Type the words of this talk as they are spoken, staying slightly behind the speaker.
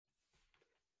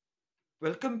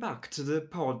Welcome back to the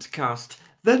podcast,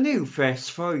 The New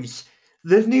Fresh Voice,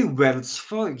 the new Welsh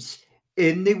voice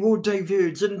in the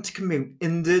neurodivergent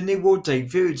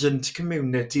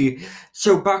community.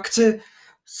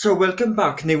 Welcome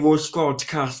back,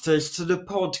 neurosquadcasters, to the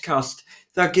podcast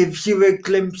that gives you a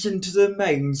glimpse into the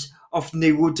minds of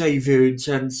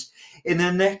neurodivergence in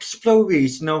an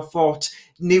exploration of what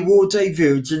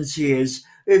neurodivergence is.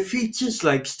 It features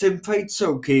like Stimfied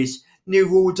Showcase,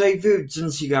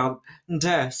 Neurodivergency and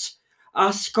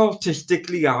ask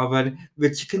autistically Aaron,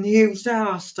 which can use the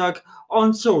hashtag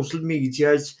on social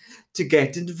medias to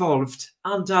get involved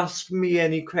and ask me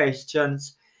any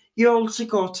questions. You also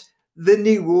got the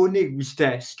Neuro News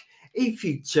Desk, a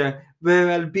feature where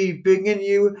I'll be bringing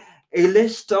you a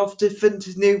list of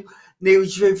different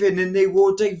news within the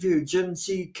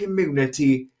neurodivergency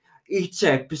community each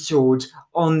episode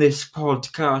on this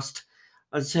podcast.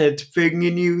 I said,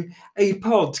 bringing you a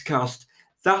podcast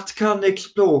that can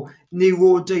explore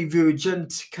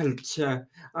neurodivergent culture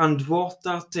and what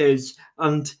that is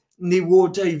and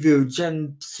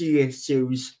neurodivergency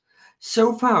issues.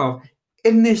 So far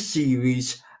in this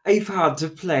series, I've had the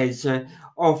pleasure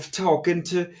of talking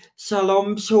to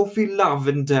Salom Sophie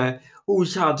Lavender,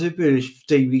 who's had her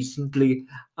birthday recently,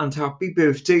 and happy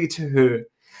birthday to her.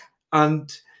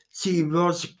 And she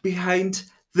was behind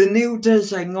the new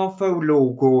design of our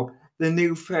logo, the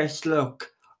new fresh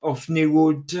look of the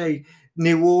Neurocast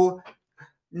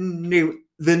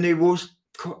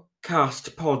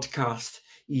podcast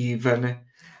even.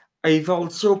 I've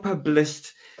also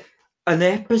published an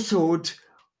episode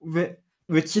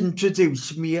which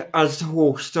introduced me as the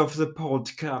host of the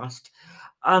podcast.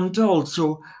 And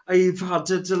also, I've had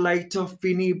the delight of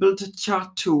being able to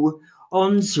chat to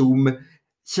on Zoom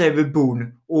Sarah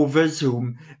Boone over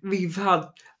Zoom. We had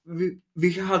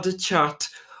a chat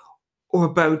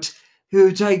about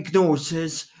her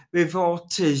diagnosis with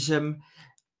autism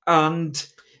and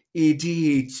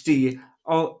ADHD.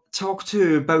 I'll talk to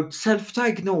her about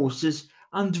self-diagnosis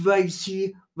and why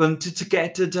she wanted to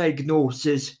get a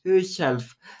diagnosis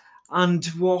herself and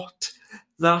what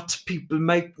that people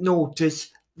might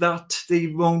notice that they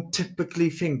won't typically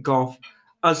think of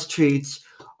as traits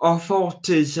of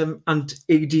autism and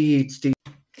ADHD.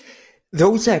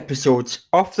 Those episodes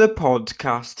of the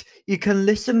podcast you can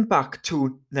listen back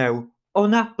to now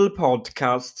on Apple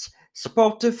Podcasts,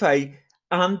 Spotify,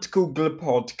 and Google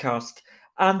Podcast,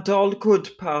 and all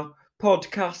good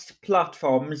podcast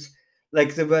platforms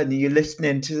like the one you're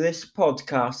listening to this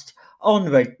podcast on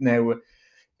right now.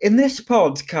 In this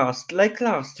podcast, like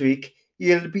last week,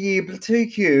 you'll be able to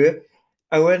hear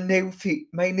my new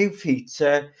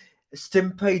feature,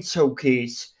 Stimfied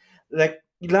Showcase. Like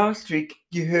last week,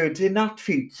 you heard in that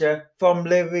feature from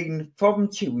Lorraine from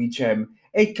Chewy Gem,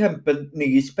 a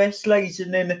company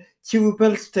specialising in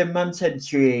chewable stim and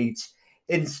sensory aids.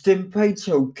 In Stimfied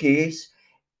Showcase,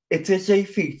 it is a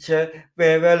feature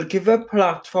where I'll give a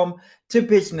platform to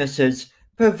businesses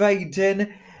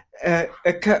providing a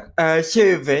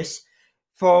service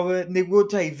for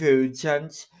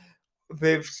neurodivergence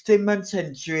with stim and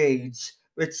sensory aids,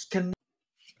 which can.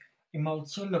 I'm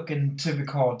also looking to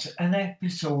record an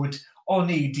episode on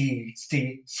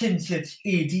ADHD since it's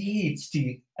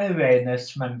ADHD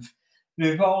Awareness Month.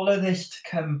 With all of this to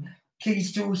come,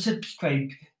 please do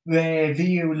subscribe wherever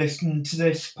you listen to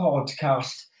this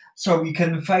podcast so you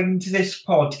can find this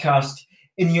podcast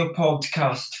in your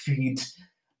podcast feed.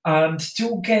 And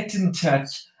do get in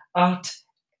touch at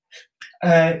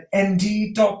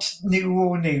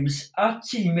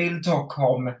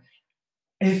nd.neuronews@gmail.com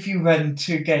if you want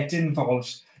to get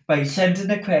involved by sending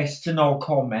a question or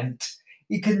comment.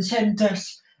 You can send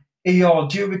us a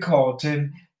audio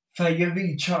recording via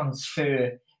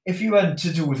WeTransfer if you want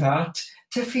to do that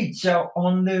to feature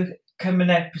on the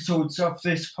coming episodes of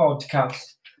this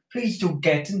podcast. Please do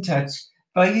get in touch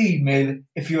by email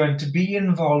if you want to be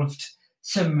involved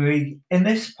summary in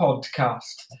this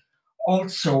podcast.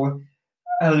 Also,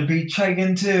 I'll be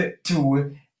trying to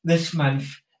do this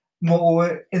month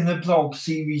more in the blog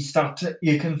series that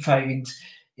you can find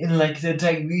in like the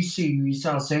daily series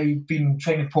as I've been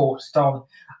trying to post on,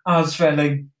 as well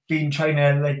I've been trying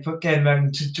to get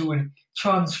around to doing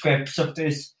transcripts of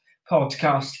this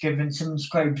podcast, giving some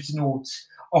scribed notes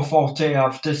of what I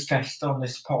have discussed on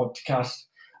this podcast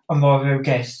and what our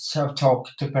guests have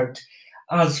talked about,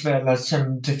 as well as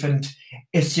some different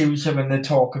issues I'm going to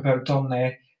talk about on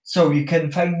there. So you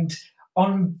can find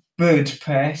on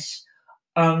WordPress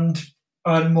and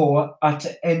more at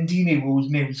ND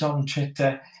News on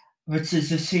Twitter, which is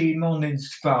the same on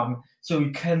Instagram. So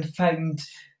you can find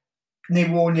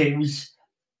Neuro News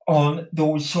on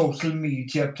those social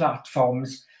media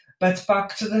platforms. But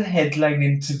back to the headline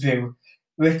interview,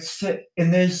 which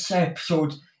in this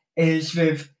episode is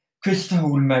with Krista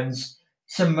Holmans,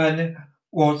 someone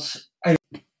what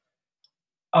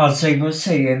as I was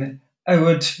saying, I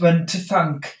would want to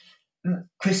thank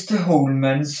Krista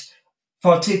Holmans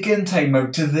for taking time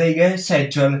out of their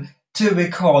schedule to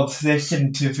record this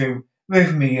interview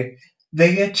with me.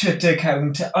 Their Twitter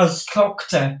account has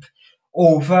clocked up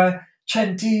over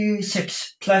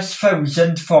 26 plus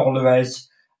thousand followers.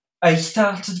 I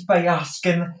started by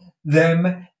asking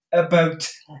them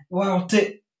about what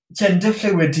gender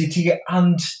fluidity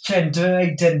and gender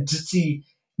identity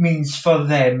means for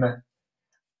them.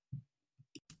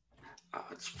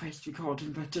 It's pressed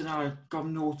recording button. I've got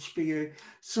notes for you.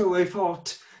 So I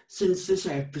thought, since this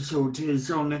episode is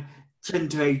on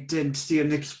gender identity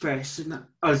and expression,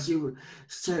 as you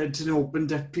said and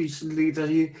opened up recently, that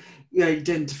you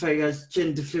identify as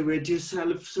gender fluid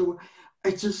yourself. So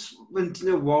I just want to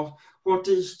know what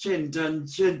does gender and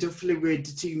gender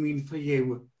fluidity mean for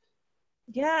you?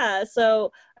 Yeah,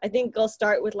 so I think I'll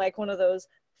start with like one of those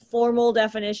formal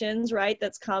definitions, right,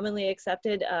 that's commonly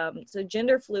accepted. So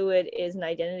gender fluid is an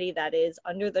identity that is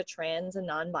under the trans and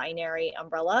non-binary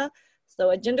umbrella.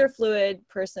 So a gender fluid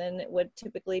person would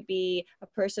typically be a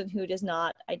person who does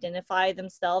not identify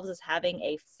themselves as having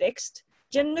a fixed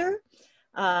gender.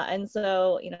 And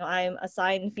so, you know, I'm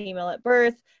assigned female at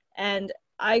birth, and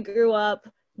I grew up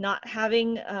not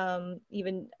having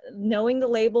even knowing the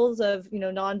labels of, you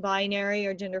know, non-binary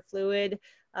or gender fluid.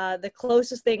 The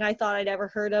closest thing I thought I'd ever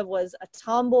heard of was a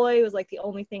tomboy. It was like the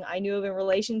only thing I knew of in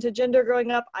relation to gender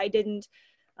growing up. I didn't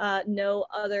know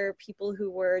other people who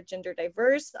were gender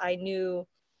diverse. I knew,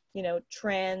 you know,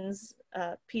 trans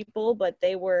people, but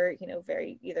they were, you know,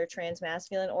 very either trans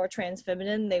masculine or trans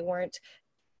feminine. They weren't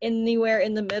anywhere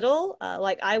in the middle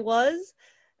like I was.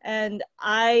 And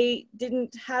I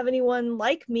didn't have anyone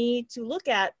like me to look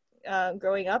at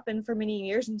growing up and for many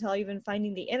years until even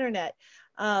finding the internet.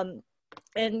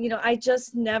 And, you know, I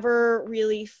just never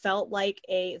really felt like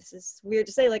this is weird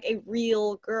to say, like a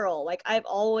real girl. Like I've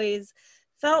always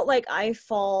felt like I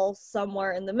fall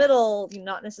somewhere in the middle,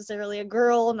 not necessarily a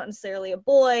girl, not necessarily a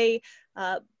boy,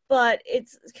 but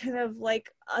it's kind of like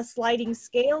a sliding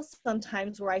scale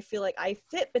sometimes where I feel like I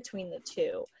fit between the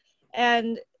two.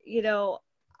 And, you know,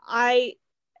 I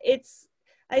think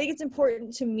it's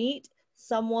important to meet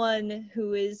someone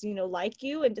who is, you know, like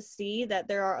you, and to see that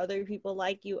there are other people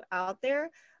like you out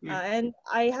there. And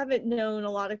I haven't known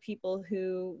a lot of people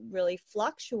who really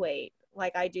fluctuate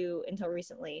like I do until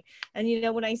recently. And, you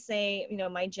know, when I say, you know,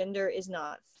 my gender is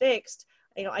not fixed,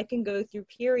 you know, I can go through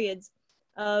periods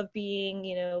of being,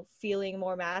 you know, feeling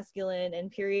more masculine and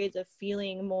periods of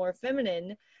feeling more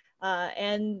feminine.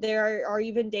 And there are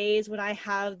even days when I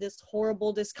have this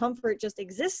horrible discomfort just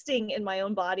existing in my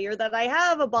own body, or that I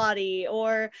have a body,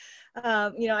 or,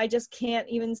 you know, I just can't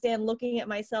even stand looking at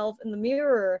myself in the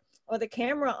mirror or the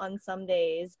camera on some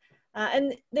days.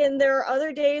 And then there are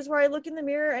other days where I look in the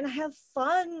mirror and I have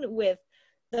fun with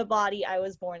the body I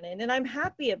was born in, and I'm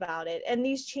happy about it. And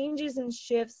these changes and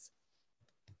shifts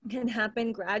can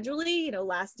happen gradually, you know,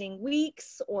 lasting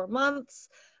weeks or months,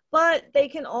 but they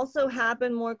can also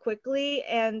happen more quickly.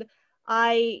 And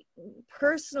I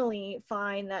personally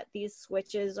find that these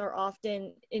switches are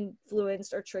often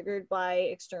influenced or triggered by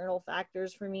external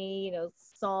factors for me, you know,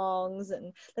 songs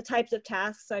and the types of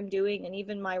tasks I'm doing, and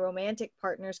even my romantic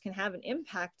partners can have an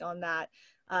impact on that,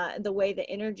 the way the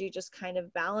energy just kind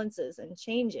of balances and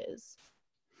changes.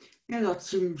 Yeah, that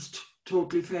seems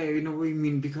totally fair, you know what I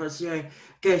mean? Because, yeah, I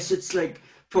guess it's like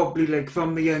probably like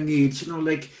from a young age, you know,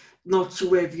 like not so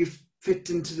whether you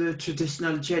fit into the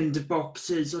traditional gender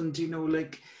boxes, and, you know,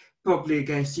 like probably, I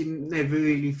guess, you never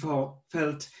really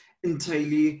felt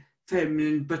entirely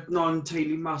feminine, but not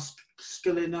entirely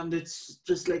masculine. And it's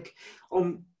just like,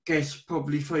 guess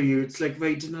probably for you, it's like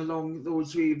riding along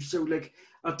those waves. So, like,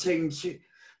 at times,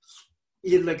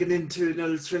 you're like an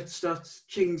internal switch that's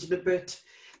changing a bit.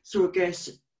 So I guess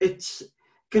it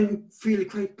can feel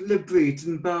quite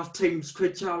liberating, but at times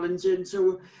quite challenging.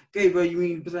 So, get what you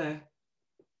mean by that.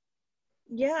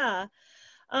 Yeah.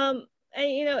 And,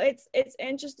 you know, it's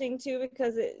interesting too,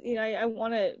 because you know, I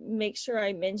want to make sure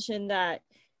I mention that,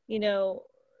 you know,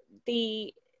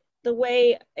 the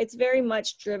way it's very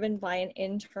much driven by an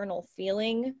internal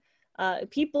feeling.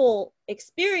 People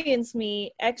experience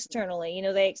me externally, you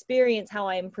know, they experience how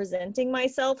I'm presenting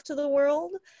myself to the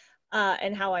world,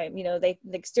 and how I'm, you know, they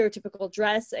like stereotypical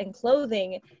dress and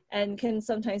clothing, and can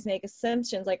sometimes make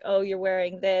assumptions like, oh, you're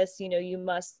wearing this, you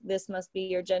know, this must be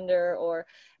your gender, or,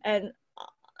 and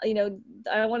you know,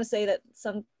 I want to say that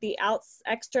the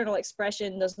external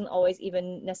expression doesn't always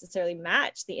even necessarily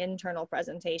match the internal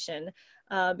presentation,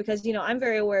 because, you know, I'm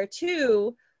very aware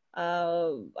too,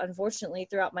 unfortunately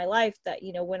throughout my life, that,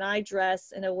 you know, when I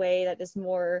dress in a way that is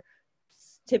more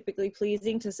typically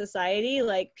pleasing to society,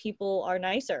 like, people are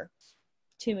nicer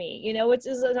to me, you know, which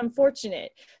is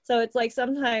unfortunate. So it's like,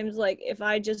 sometimes, like, if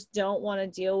I just don't want to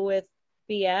deal with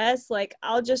BS, like,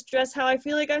 I'll just dress how I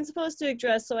feel like I'm supposed to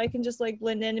dress, so I can just like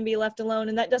blend in and be left alone.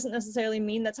 And that doesn't necessarily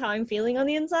mean that's how I'm feeling on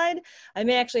the inside. I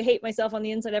may actually hate myself on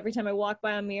the inside every time I walk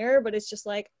by a mirror, but it's just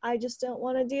like, I just don't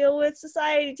want to deal with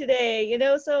society today, you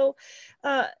know. So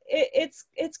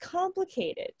it's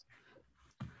complicated.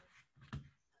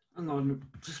 Hang on,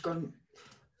 just gonna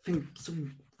think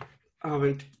some. All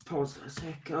right, pause a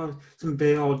sec. Some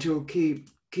bit audio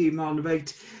came on,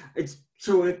 right? It's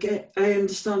so I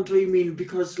understand what you mean,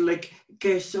 because like, I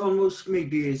guess almost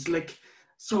maybe it's like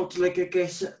sort of like, I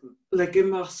guess, like a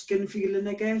masking feeling,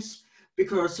 I guess,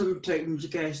 because sometimes I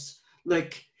guess,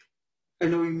 like, I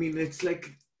know what you mean, it's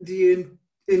like the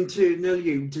internal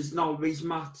you doesn't always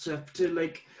match up to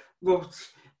like what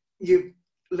you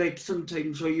like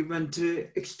sometimes, or you want to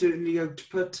externally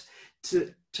output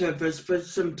to others, but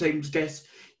sometimes guess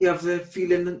you have the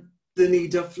feeling, the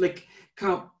need of like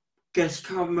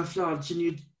camouflage in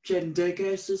your gender, I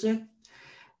guess, is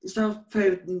that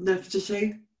fair enough to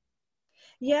say?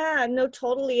 Yeah, no,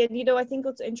 totally. And, you know, I think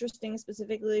what's interesting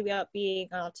specifically about being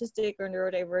an autistic or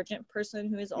neurodivergent person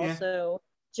who is Yeah. also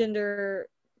gender,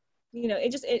 you know,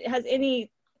 it has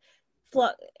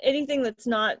anything that's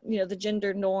not, you know, the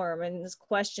gender norm, and is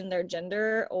question their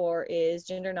gender, or is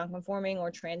gender nonconforming or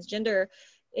transgender,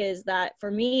 is that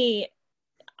for me,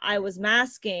 I was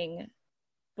masking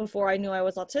before I knew I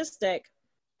was autistic,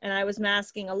 and I was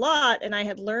masking a lot, and I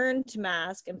had learned to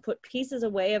mask and put pieces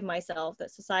away of myself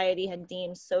that society had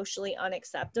deemed socially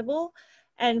unacceptable.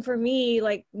 And for me,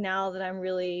 like, now that I'm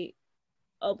really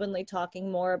openly talking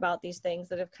more about these things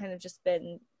that have kind of just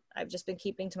been, I've just been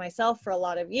keeping to myself for a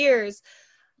lot of years,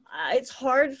 it's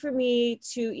hard for me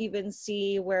to even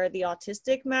see where the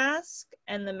autistic mask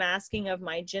and the masking of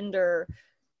my gender,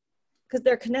 because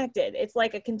they're connected. It's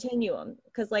like a continuum,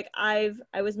 because like I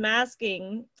was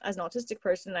masking as an autistic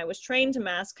person. I was trained to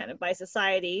mask kind of by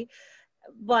society,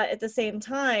 but at the same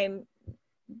time,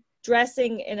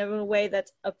 dressing in a way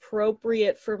that's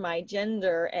appropriate for my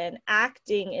gender and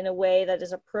acting in a way that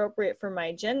is appropriate for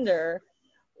my gender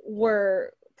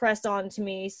were pressed on to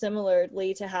me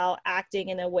similarly to how acting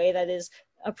in a way that is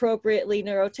appropriately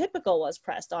neurotypical was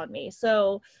pressed on me.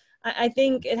 So I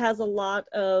think it has a lot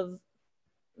of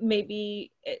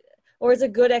maybe, or is a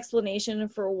good explanation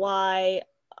for why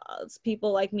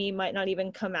people like me might not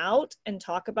even come out and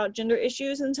talk about gender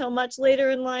issues until much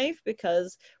later in life,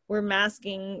 because we're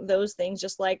masking those things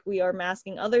just like we are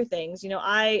masking other things. You know,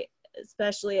 I,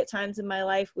 especially at times in my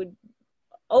life, would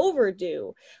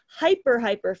overdo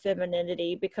hyper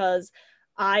femininity, because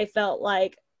I felt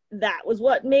like that was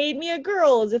what made me a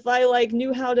girl, is if I like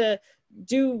knew how to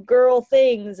do girl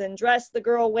things and dress the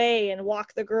girl way and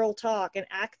walk the girl talk and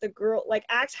act the girl, like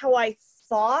act how I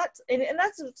thought. And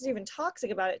that's what's even toxic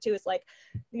about it too. It's like,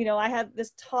 you know, I have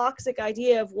this toxic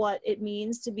idea of what it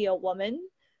means to be a woman,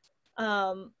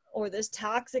 or this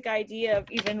toxic idea of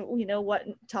even, you know, what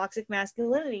toxic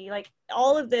masculinity, like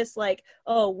all of this, like,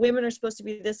 oh, women are supposed to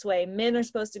be this way, men are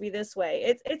supposed to be this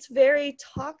way. It's very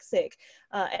toxic,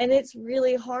 and it's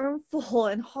really harmful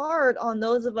and hard on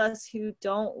those of us who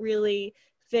don't really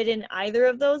fit in either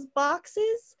of those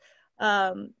boxes.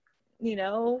 You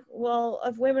know, well,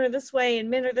 if women are this way and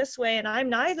men are this way and I'm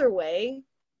neither way,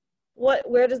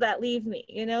 where does that leave me,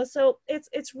 you know? So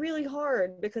it's really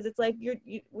hard, because it's like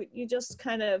you just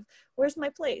kind of, where's my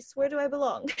place, where do I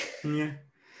belong? Yeah,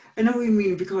 I know what you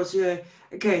mean, because I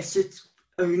guess it's,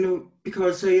 you know,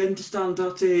 because I understand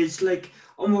that it is like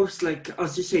almost like,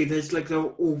 as you say, there's like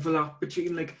the overlap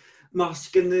between like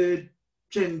masking the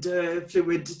gender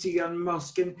fluidity and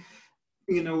masking,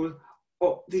 you know,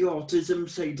 the autism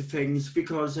side of things,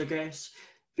 because I guess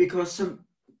because some,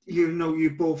 you know,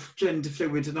 you're both gender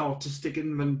fluid and autistic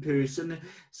in one person,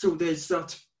 so there's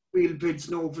that real bridge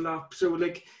and overlap. So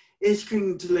like, it's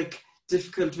kind of like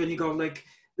difficult when you got like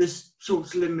this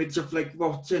social image of like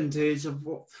what gender is, of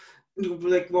what, you know,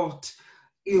 like what,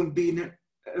 you know, being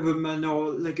a woman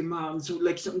or like a man. So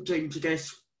like sometimes I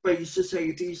guess by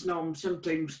society's norms,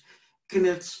 sometimes can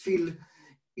it feel,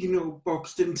 you know,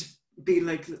 boxed into being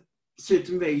like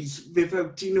certain ways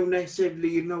without, you know, necessarily,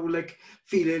 you know, like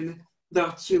feeling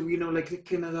that too, you know, like the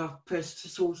kind of that press to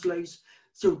socialize.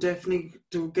 So definitely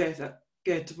do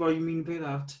get what you mean by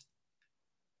that.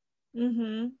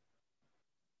 Mm-hmm.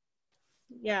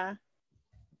 Yeah.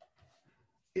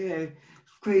 Yeah,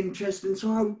 quite interesting.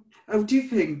 So how do you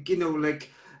think, like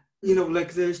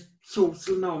the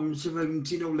social norms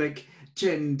around, like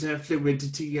gender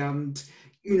fluidity and,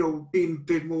 being a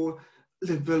bit more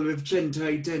liberal with gender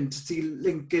identity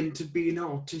linking to being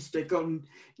autistic or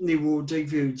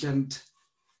neurodivergent?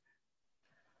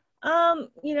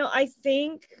 I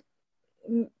think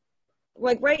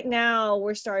like right now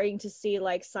we're starting to see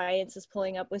like science is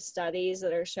pulling up with studies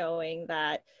that are showing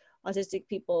that autistic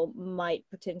people might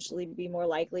potentially be more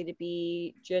likely to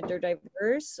be gender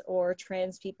diverse, or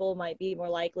trans people might be more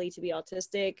likely to be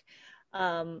autistic.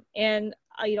 And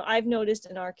I've noticed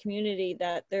in our community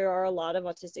that there are a lot of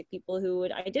autistic people who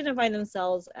would identify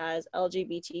themselves as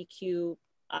LGBTQIA,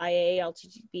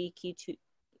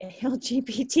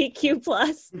 LGBTQ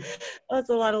plus. That's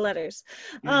a lot of letters.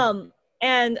 Yeah,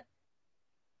 And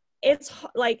it's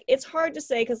hard to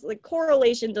say because like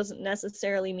correlation doesn't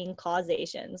necessarily mean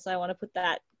causation. So I want to put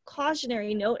that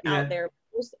cautionary note out yeah, there.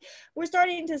 We're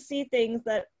starting to see things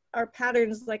that are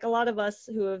patterns, like a lot of us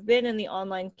who have been in the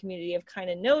online community have kind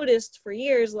of noticed for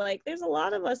years, like there's a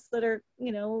lot of us that are,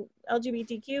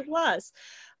 LGBTQ plus.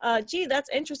 Gee, that's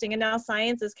interesting. And now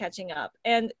science is catching up.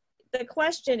 And the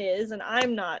question is, and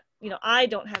I'm not, I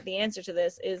don't have the answer to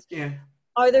this, is yeah,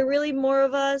 are there really more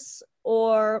of us,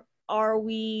 or are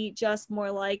we just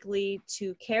more likely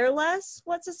to care less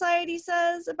what society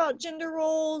says about gender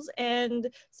roles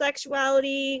and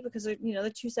sexuality, because they're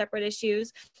two separate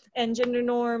issues, and gender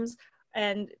norms,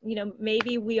 and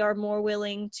maybe we are more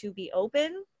willing to be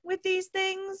open with these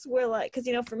things. We're like, because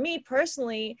for me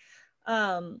personally,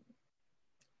 I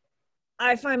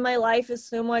find my life is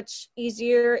so much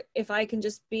easier if I can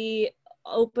just be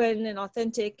open and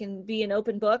authentic and be an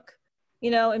open book,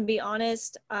 and be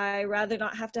honest. I rather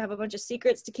not have to have a bunch of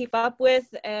secrets to keep up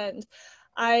with. And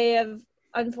I have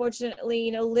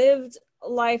unfortunately, lived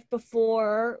life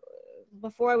before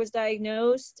I was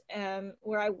diagnosed,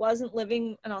 where I wasn't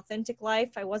living an authentic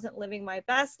life. I wasn't living my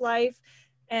best life.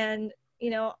 And,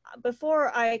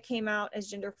 before I came out as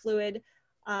gender fluid,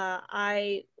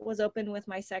 I was open with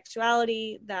my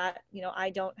sexuality, that, I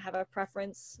don't have a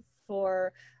preference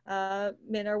for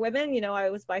men or women. I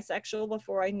was bisexual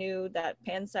before I knew that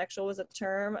pansexual was a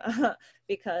term,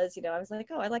 because, I was like,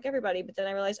 oh, I like everybody. But then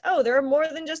I realized, oh, there are more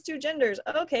than just two genders.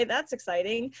 Okay, that's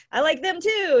exciting. I like them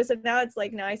too. So now it's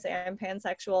like, now I say I'm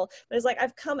pansexual. But it's like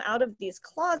I've come out of these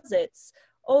closets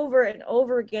over and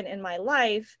over again in my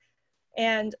life.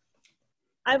 And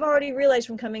I've already realized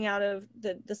from coming out of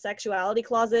the sexuality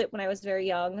closet when I was very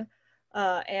young,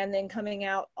 and then coming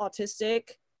out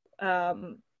autistic,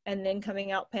 and then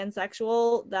coming out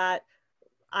pansexual, that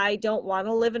I don't want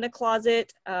to live in a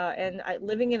closet, and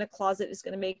living in a closet is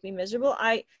going to make me miserable.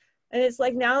 And it's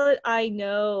like, now that I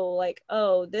know, like,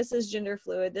 oh, this is gender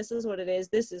fluid, this is what it is,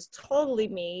 this is totally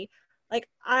me. Like,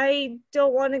 I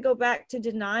don't want to go back to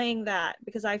denying that,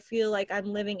 because I feel like I'm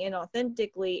living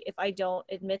inauthentically if I don't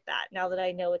admit that, now that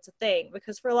I know it's a thing.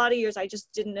 Because for a lot of years, I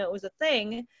just didn't know it was a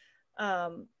thing.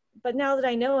 But now that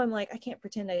I know, I'm like, I can't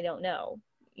pretend I don't know,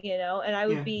 and I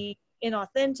would yeah, be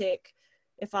inauthentic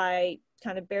if I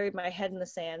kind of buried my head in the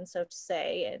sand, so to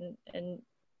say, and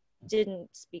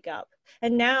didn't speak up.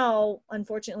 And now,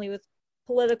 unfortunately, with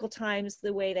political times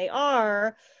the way they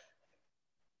are,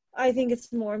 I think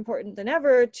it's more important than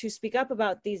ever to speak up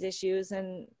about these issues.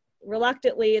 And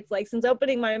reluctantly, it's like, since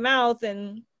opening my mouth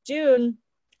in June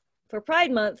for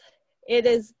Pride Month, it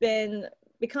has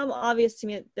become obvious to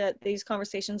me that these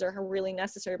conversations are really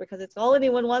necessary, because it's all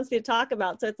anyone wants me to talk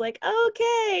about. So it's like,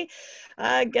 okay,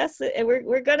 I guess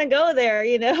we're gonna go there,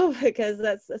 because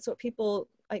that's what people,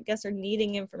 I guess, are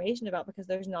needing information about, because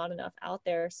there's not enough out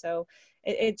there. So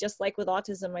it just like with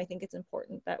autism, I think it's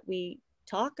important that we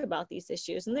talk about these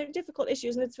issues, and they're difficult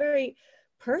issues, and it's very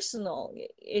personal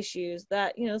issues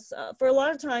that, for a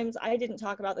lot of times I didn't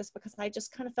talk about this because I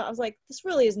just kind of felt, I was like, this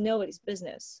really is nobody's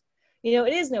business.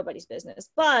 It is nobody's business,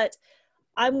 but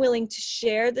I'm willing to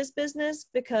share this business,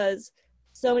 because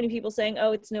so many people saying,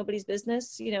 oh, it's nobody's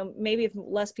business. Maybe if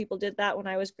less people did that when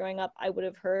I was growing up, I would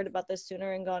have heard about this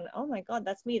sooner and gone, oh my God,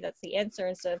 that's me, that's the answer,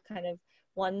 instead of kind of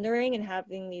wondering and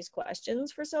having these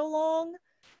questions for so long.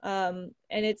 And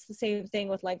it's the same thing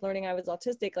with like learning I was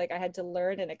autistic. Like, I had to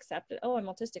learn and accept it. Oh, I'm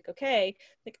autistic. Okay.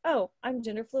 Like, oh, I'm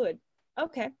gender fluid.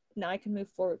 Okay. Now I can move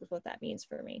forward with what that means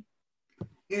for me.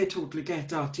 yeah, totally get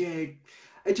that. Yeah,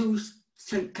 I do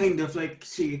kind of like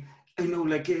see, I know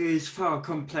like it is far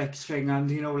complex thing,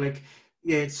 and like,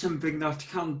 yeah, it's something that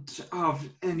can't have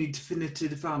any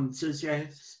definitive answers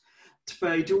yet.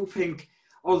 But I do think,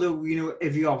 although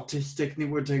every autistic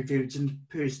neurodivergent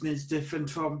person is different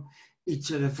from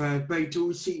each other, but I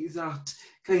do see that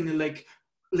kind of like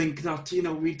link that, you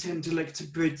know, we tend to like to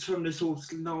bridge from the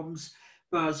social norms,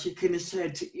 but as you kind of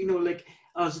said, you know, like,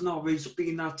 has not always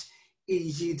been that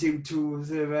easy due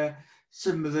to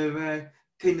some of the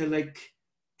kind of like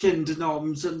gender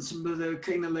norms and some of the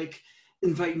kind of like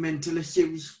environmental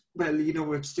issues, well, you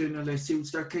know, external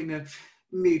issues that kind of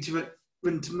made you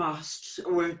into masks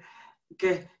or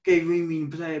get we mean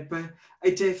there. But I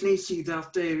definitely see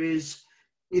that there is,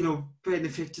 you know,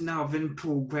 benefit in having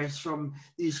progress from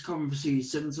these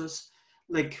conversations, as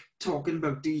like talking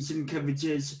about these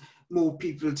encourages more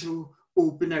people to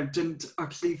open out and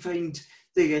actually find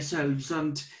themselves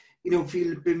and, you know,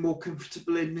 feel a bit more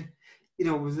comfortable in, you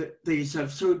know,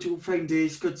 themselves. So to find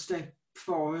this good step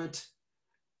forward.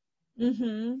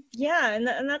 Yeah, and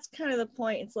that's kind of the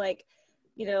point. It's like,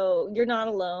 you know, you're not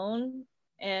alone.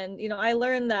 And, you know, I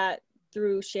learned that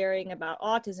through sharing about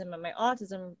autism and my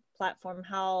autism platform,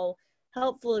 how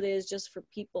helpful it is just for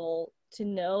people to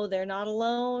know they're not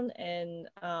alone. And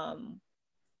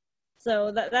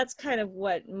so that's kind of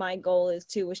what my goal is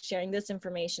too, with sharing this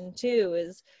information too,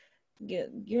 is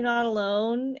you're not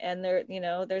alone, and there, you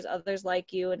know, there's others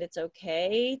like you, and it's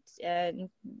okay. And,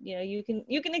 you know, you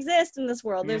can exist in this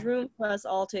world. Yeah. There's room for us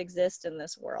all to exist in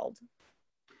this world.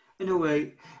 In a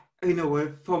way, I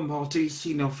know from what I've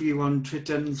seen of you on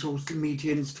Twitter and social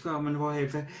media, Instagram and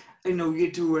whatever, I know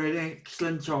you do an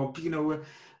excellent job, you know,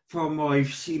 from what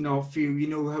I've seen of you, you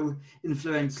know, how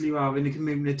influential you are in the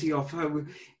community, of how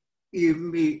you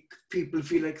make people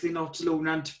feel like they're not alone,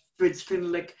 and it's kind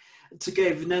of like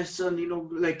togetherness and, you know,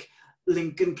 like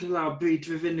link and collaborate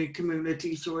within the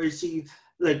community. So I see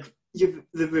like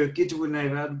the work you're doing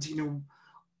there, and, you know,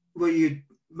 what you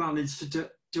managed to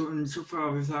do so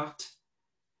far with that.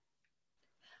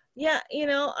 Yeah, you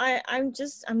know, I'm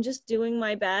just doing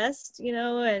my best, you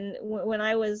know. And when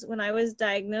I was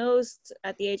diagnosed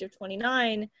at the age of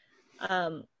 29,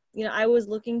 you know, I was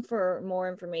looking for more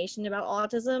information about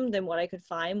autism than what I could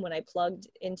find when I plugged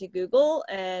into Google.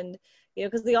 And, you know,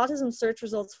 because the autism search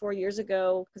results 4 years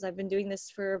ago, because I've been doing this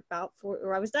for about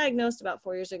or I was diagnosed about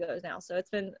 4 years ago now, so it's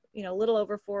been, you know, a little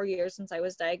over 4 years since I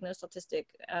was diagnosed autistic.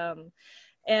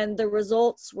 And the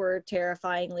results were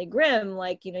terrifyingly grim.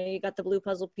 Like, you know, you got the Blue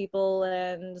Puzzle people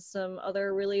and some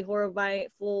other really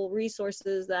horrible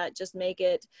resources that just make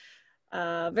it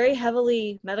very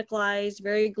heavily medicalized,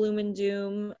 very gloom and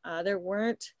doom. There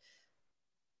weren't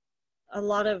a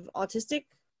lot of autistic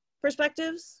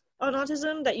perspectives on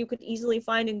autism that you could easily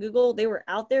find in Google. They were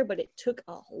out there, but it took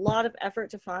a lot of effort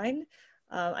to find.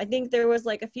 I think there was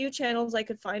like a few channels I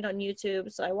could find on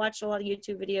YouTube, so I watched a lot of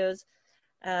YouTube videos.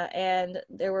 And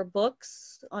there were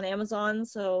books on Amazon,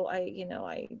 so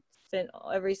I spent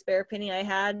every spare penny I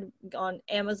had on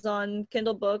Amazon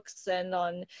Kindle books and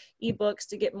on ebooks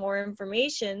to get more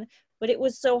information. But it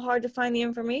was so hard to find the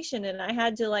information, and I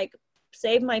had to like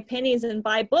save my pennies and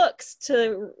buy books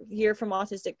to hear from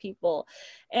autistic people.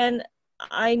 And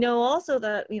I know also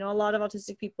that, you know, a lot of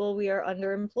autistic people, we are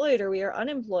underemployed or we are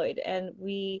unemployed, and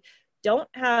we don't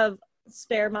have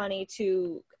spare money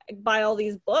to buy all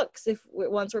these books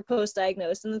once we're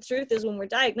post-diagnosed. And the truth is, when we're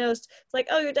diagnosed, it's like,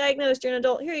 oh, you're diagnosed, you're an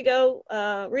adult, here you go,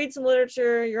 read some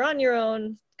literature, you're on your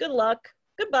own, good luck,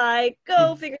 goodbye,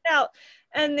 go figure it out.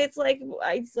 And it's like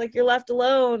you're left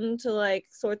alone to like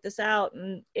sort this out.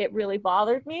 And it really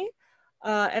bothered me.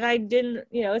 And I didn't,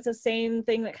 you know, it's the same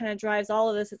thing that kind of drives all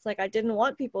of this. It's like I didn't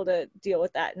want people to deal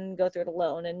with that and go through it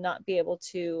alone and not be able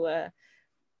to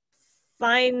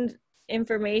find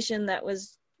information that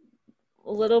was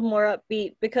a little more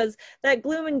upbeat, because that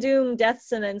gloom and doom death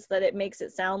sentence that it makes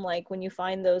it sound like when you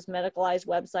find those medicalized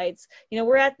websites, you know,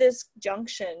 we're at this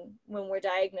junction when we're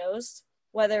diagnosed,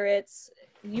 whether it's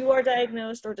you are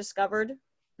diagnosed or discovered,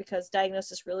 because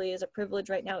diagnosis really is a privilege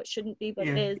right now. It shouldn't be, but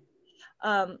it is.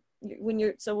 When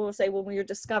you're, so we'll say when you're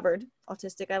discovered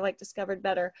autistic, I like discovered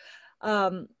better,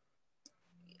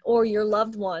 or your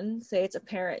loved one, say it's a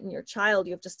parent and your child,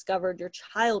 you've discovered your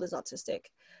child is autistic.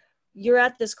 You're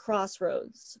at this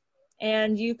crossroads,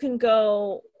 and you can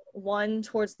go one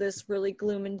towards this really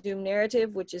gloom and doom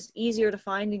narrative, which is easier to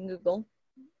find in Google,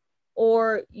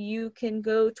 or you can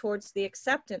go towards the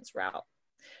acceptance route,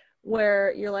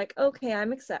 where you're like, okay,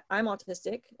 I'm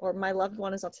autistic, or my loved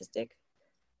one is autistic.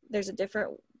 There's a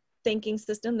different thinking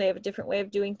system. They have a different way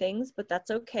of doing things, but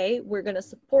that's okay. We're going to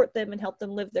support them and help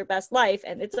them live their best life.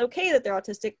 And it's okay that they're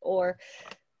autistic, or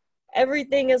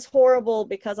everything is horrible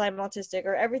because I'm autistic,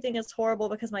 or everything is horrible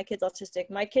because my kid's autistic.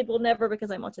 My kid will never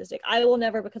because I'm autistic. I will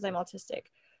never because I'm autistic.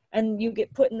 And you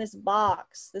get put in this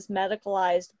box, this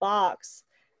medicalized box.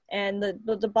 And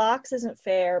the box isn't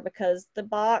fair, because the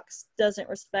box doesn't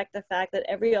respect the fact that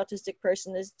every autistic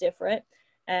person is different.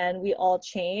 and we all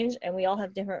change, and we all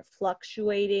have different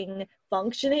fluctuating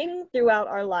functioning throughout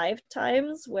our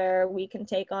lifetimes where we can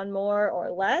take on more or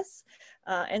less.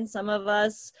 And some of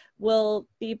us will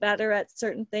be better at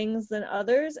certain things than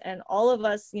others. And all of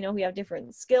us, you know, we have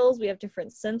different skills, we have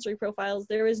different sensory profiles.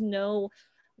 There is no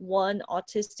one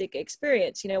autistic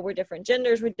experience. You know, we're different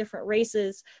genders, we're different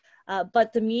races.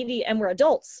 But the media, and we're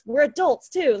adults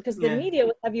too, because the media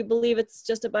would have you believe it's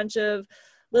just a bunch of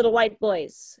little white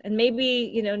boys. And maybe,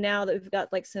 you know, now that we've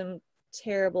got like some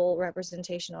terrible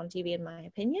representation on TV, in my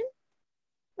opinion,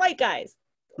 white guys,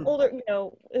 older, you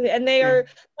know, and they are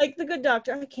like The Good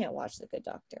Doctor. I can't watch The Good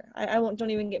Doctor. I won't, don't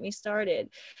even get me started.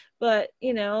 But,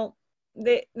 you know,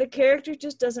 the character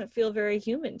just doesn't feel very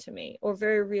human to me, or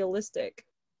very realistic.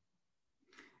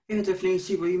 Yeah, I definitely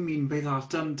see what you mean by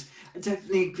that, and I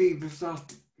definitely agree with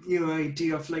that, you know,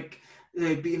 idea of like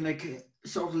there being like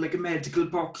sort of like a medical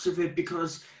box of it,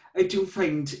 because I do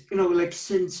find, you know, like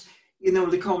since, you know,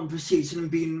 the conversation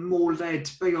being more led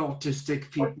by autistic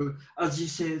people, as you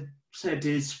said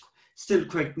is still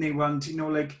quite new, and, you know,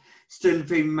 like still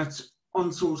very much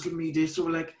on social media. So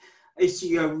like I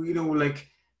see how, you know, like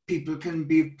people can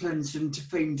be plunging to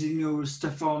find, you know,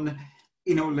 stuff on,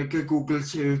 you know, like a Google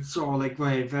search or like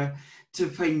whatever, to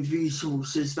find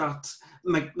resources that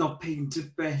might not paint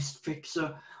the best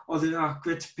picture or the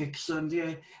accurate picture. And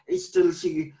yeah, I still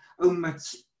see how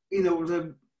much, you know,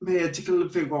 the medical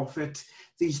view of it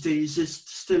these days is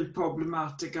still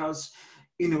problematic, as,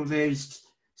 you know, there's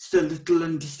still little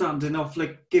understanding of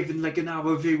like giving like an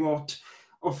hour view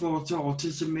of what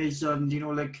autism is. And, you know,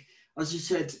 like as you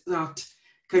said, that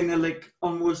kind of like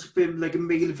almost been like a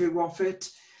male view of it,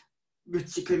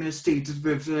 which you kind of stated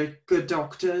with a Good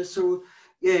Doctor. So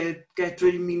yeah, get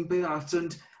what you mean by that,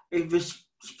 and I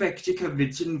respect your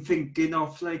courage in thinking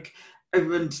of like I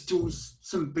want to do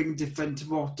something different to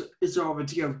what is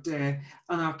already out there,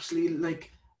 and actually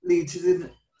like lead to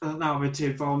the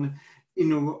narrative on, you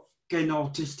know, getting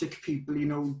autistic people, you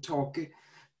know,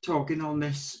 talking on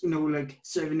this, you know, like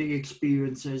 70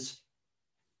 experiences.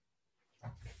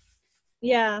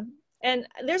 Yeah. And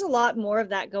there's a lot more of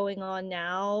that going on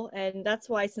now. And that's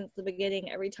why, since the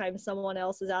beginning, every time someone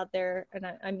else is out there and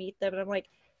I meet them, and I'm like,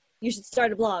 you should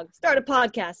start a blog, start a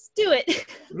podcast, do it.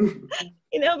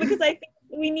 You know, because I think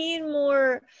we need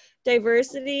more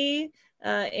diversity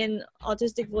in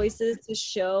autistic voices to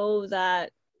show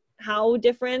that how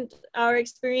different our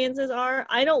experiences are.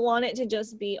 I don't want it to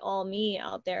just be all me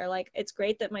out there. Like, it's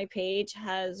great that my page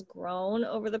has grown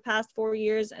over the past 4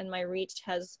 years and my reach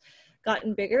has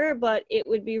gotten bigger, but it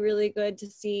would be really good to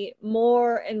see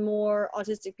more and more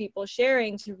autistic people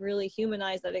sharing, to really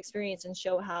humanize that experience and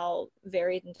show how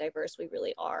varied and diverse we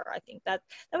really are. I think that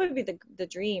would be the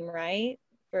dream, right?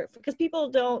 Because people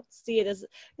don't see it as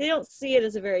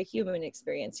a very human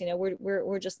experience. You know,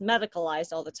 we're just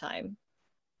medicalized all the time.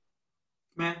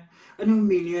 Yeah, I know what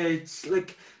you mean, yeah, it's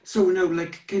like, so, you know,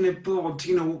 like kind of broad,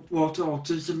 you know, what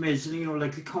autism is, and, you know,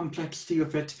 like the complexity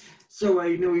of it. So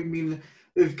I know what you mean,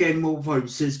 with getting more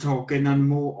voices talking and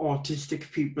more autistic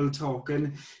people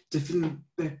talking, different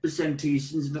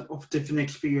representations of different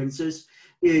experiences.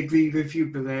 Yeah, I agree with you,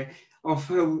 but there, of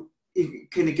how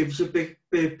it kind of gives a big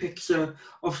picture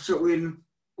of showing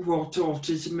what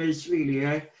autism is really,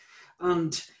 yeah.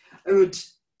 And I would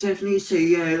definitely say,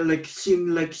 yeah, like seeing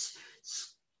like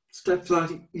stuff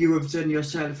that you have done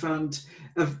yourself and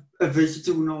others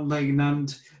doing online,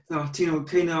 and that, you know,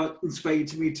 kind of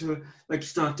inspired me to like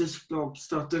start this blog,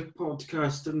 start a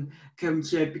podcast, and come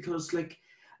here, because like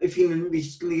I feel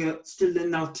recently still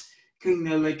in that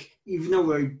kind of like, even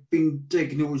though I've been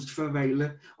diagnosed for a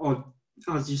while, or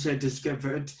as you said,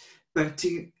 discovered, but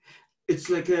it's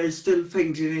like I still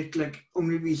finding it like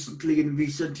only recently, in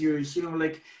recent years, you know,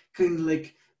 like kind of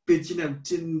like bridging out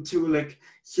into like,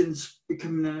 since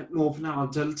becoming more of an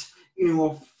adult, you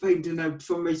know, of finding out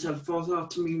for myself what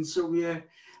that means. So yeah,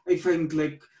 I find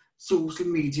like social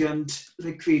media and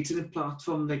like creating a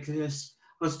platform like this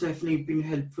has definitely been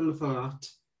helpful for that.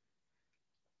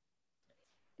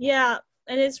 Yeah,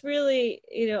 and it's really,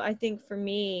 you know, I think for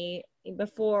me,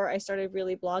 before I started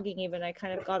really blogging, even, I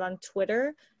kind of got on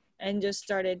Twitter and just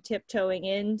started tiptoeing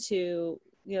into,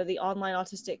 you know, the online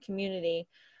autistic community,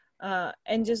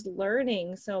 and just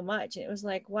learning so much. And it was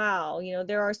like, wow, you know,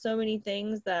 there are so many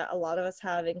things that a lot of us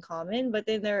have in common, but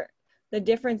then the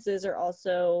differences are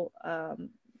also,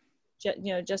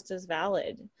 you know, just as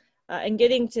valid. And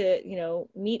getting to, you know,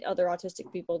 meet other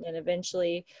autistic people, then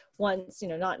eventually, once, you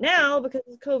know, not now because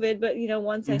of COVID, but, you know,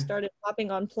 once I Yeah. started hopping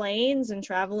on planes and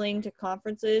traveling to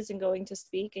conferences and going to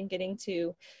speak and getting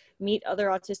to meet other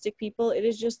autistic people, it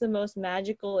is just the most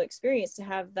magical experience to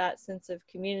have that sense of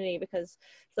community, because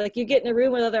it's like you get in a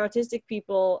room with other autistic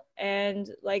people, and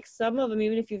like some of them,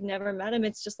 even if you've never met them,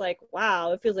 it's just like,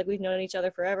 wow, it feels like we've known each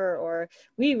other forever, or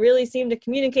we really seem to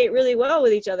communicate really well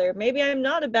with each other. Maybe I'm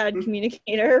not a bad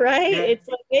communicator, right? Yeah. It's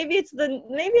like maybe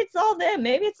it's all them.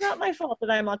 Maybe it's not my fault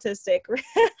that I'm autistic.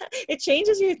 It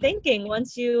changes your thinking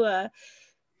once you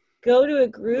go to a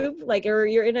group, like, or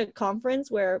you're in a conference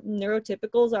where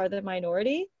neurotypicals are the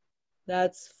minority.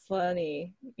 That's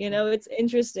funny. You know, it's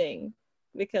interesting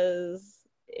because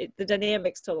the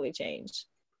dynamics totally change.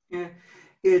 Yeah,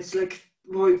 it's like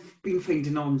what I've been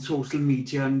finding on social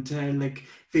media and like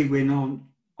viewing on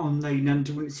online and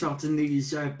doing starting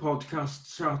these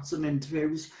podcast chats and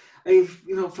interviews. I've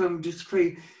found it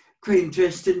quite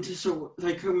interesting to sort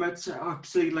like how much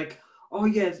actually like, oh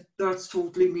yeah, that's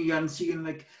totally me, and seeing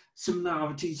like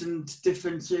similarities and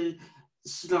differences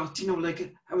that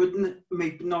like I would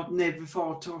maybe not never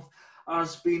thought of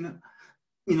as being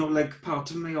like part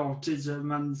of my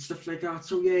autism and stuff like that.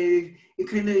 So yeah, it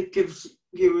kind of gives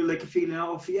you like a feeling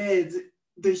of, yeah,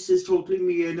 this is totally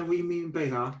me, and what you mean by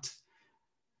that.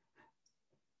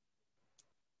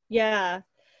 Yeah,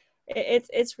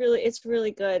 it's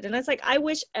really good. And it's like, I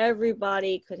wish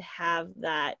everybody could have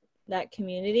that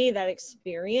community, that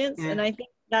experience. Yeah. And I think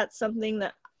that's something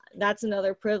that's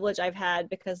another privilege I've had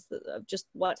because of just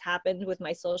what happened with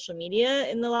my social media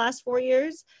in the last 4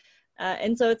 years.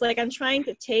 And so it's like I'm trying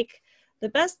to take the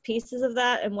best pieces of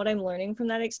that and what I'm learning from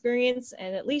that experience,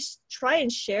 and at least try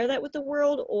and share that with the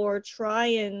world, or try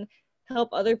and help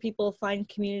other people find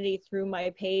community through my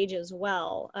page as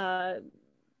well.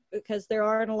 Because there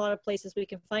aren't a lot of places we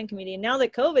can find community. And now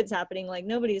that COVID's happening, like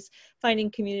nobody's finding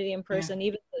community in person. Yeah.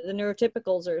 Even the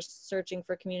neurotypicals are searching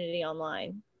for community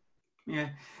online. Yeah,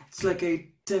 it's like I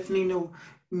definitely know.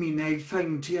 I mean, I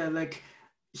find like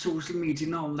social media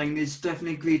and online is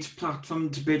definitely a great platform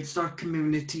to build that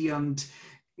community and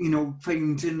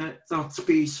finding that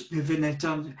space within it.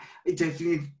 And I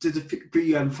definitely did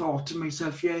agree and thought to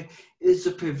myself, yeah, it's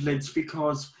a privilege,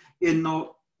 because you're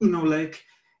not like,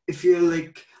 if you're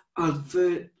like have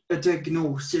a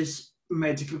diagnosis,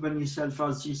 medical one yourself,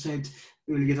 as you said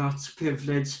earlier, that's a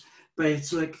privilege. But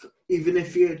it's like, even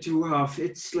if you do have,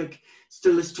 it's like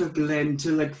still a struggle then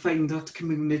to like find that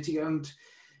community and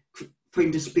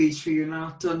find a space for you in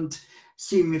that, and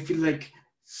seeing if you like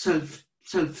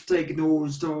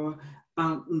self-diagnosed, or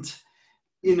and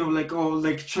like, or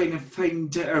like trying to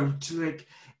find it out, like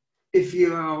if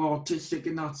you are autistic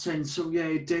in that sense. So yeah,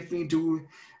 I definitely do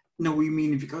know what you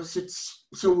mean, because it's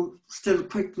so still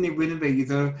quite new in a way,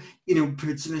 the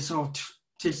person in this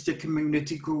autistic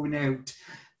community going out.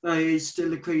 That is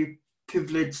still a great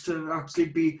privilege to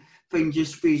actually find your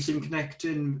space and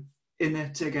connecting in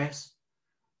it, I guess.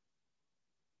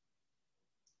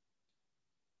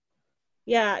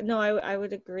 Yeah, no, I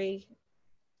would agree.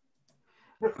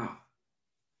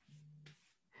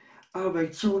 All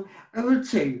right, so I would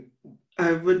say,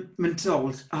 with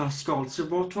mental ask also,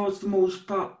 what was the most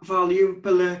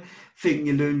valuable thing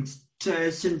you learned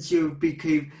since you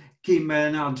became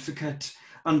an advocate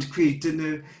and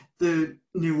creating the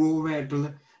new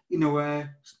rebel,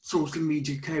 social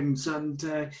media accounts and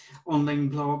online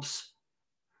blogs?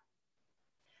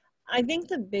 I think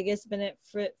the biggest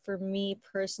benefit for me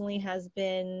personally has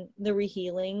been the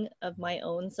rehealing of my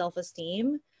own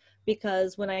self-esteem,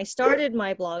 because when I started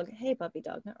my blog, hey puppy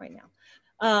dog, not right now.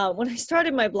 When I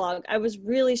started my blog, I was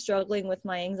really struggling with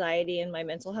my anxiety and my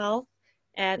mental health,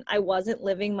 and I wasn't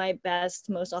living my best,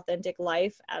 most authentic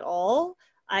life at all.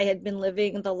 I had been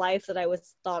living the life that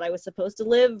thought I was supposed to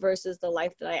live versus the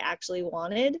life that I actually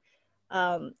wanted.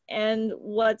 And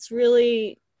what's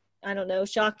really, I don't know,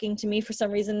 shocking to me for some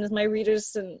reason is my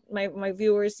readers and my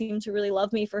viewers seem to really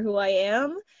love me for who I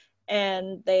am,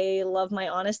 and they love my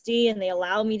honesty, and they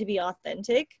allow me to be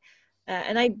authentic.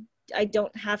 And I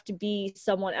don't have to be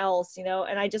someone else, and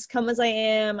I just come as I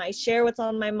am. I share what's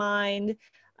on my mind.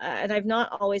 And I've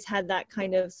not always had that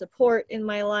kind of support in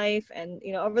my life. And,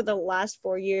 over the last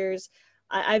 4 years,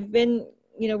 I've been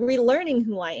relearning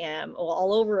who I am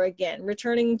all over again,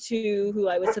 returning to who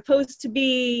I was supposed to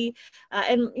be.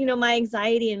 And, my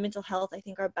anxiety and mental health, I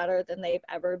think, are better than they've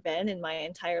ever been in my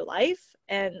entire life.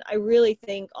 And I really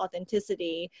think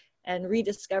authenticity and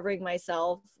rediscovering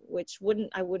myself, which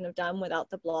I wouldn't have done without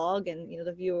the blog and,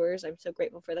 the viewers, I'm so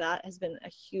grateful for that, has been a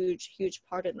huge, huge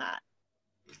part in that.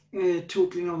 Yeah,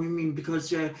 totally know what you mean,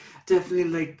 because yeah, definitely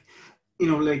like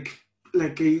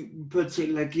I would say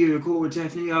like a year ago,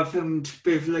 definitely I found a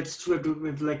bit of like struggle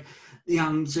with like the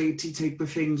anxiety type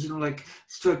of things, like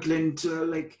struggling to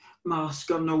like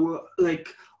mask or know like,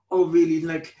 or really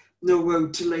like know how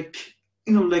to like,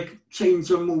 like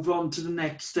change or move on to the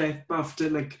next step after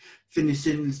like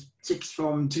finishing sixth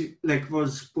form to like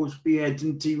was supposed to be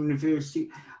heading to university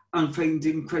and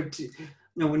finding quite,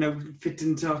 when I fit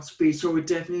into that space. So it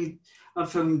definitely, I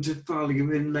found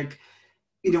value in like,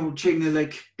 trying to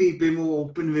like be a bit more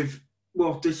open with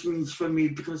what this means for me,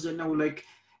 because I know like,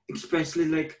 especially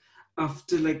like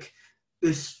after like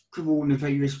this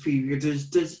coronavirus period, there's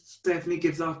definitely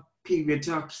give that period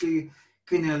to actually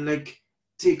kind of like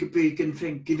take a break and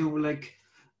think, like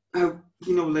how,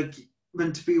 like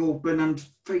meant to be open and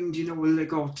find,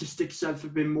 like artistic self a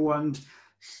bit more and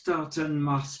start to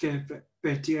unmask it a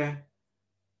bit, yeah.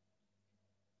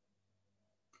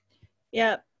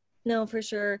 Yeah, no, for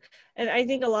sure. And I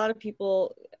think a lot of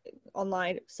people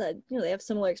online said, they have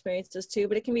similar experiences too,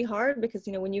 but it can be hard because,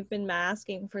 when you've been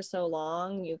masking for so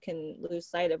long, you can lose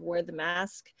sight of where the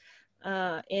mask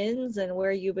ends and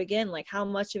where you begin, like how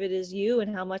much of it is you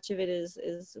and how much of it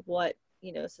is what,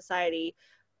 society,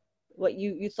 what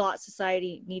you thought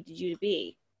society needed you to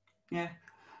be. Yeah,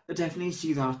 I definitely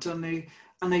see that, and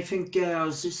I think,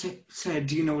 as you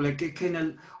said, like it kind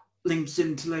of links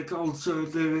into like also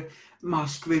the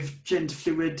mask with gender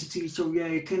fluidity. So yeah,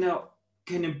 it kind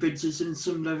of bridges in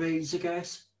similar ways, I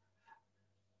guess.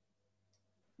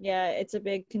 Yeah, it's a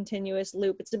big continuous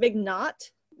loop. It's a big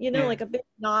knot, Yeah, like a big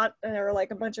knot or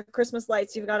like a bunch of Christmas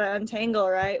lights you've got to untangle,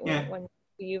 right? When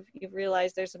yeah, you've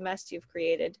realized there's a mess you've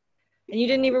created. And you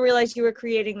didn't even realize you were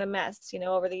creating the mess,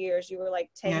 over the years. You were like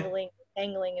yeah,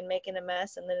 tangling and making a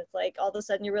mess, and then it's like all of a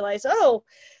sudden you realize, "Oh,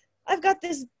 I've got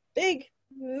this big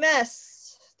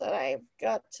mess that I've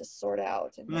got to sort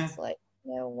out." And yeah. it's like,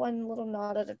 one little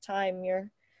knot at a time.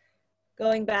 You're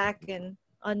going back and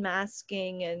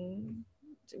unmasking and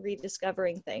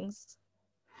rediscovering things.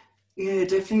 Yeah,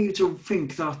 definitely don't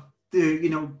think that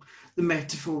the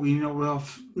metaphor,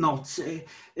 of knots,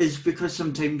 is because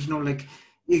sometimes, like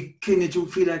you kind of do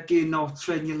feel like you're knots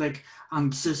when you're like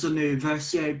anxious or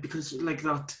nervous, yeah, because like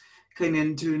that kind of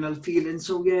internal feeling.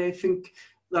 So yeah, I think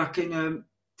that kind of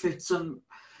fits on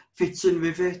fits in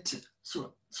with it.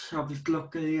 So let's have a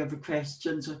look at the other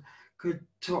questions. I could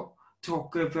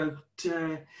talk about.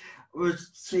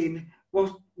 Was saying,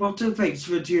 what advice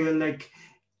would you like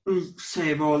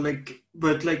say, or like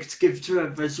would like to give to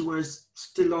others who are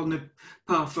still on the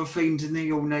path of finding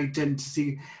their own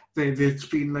identity, whether it's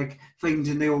been like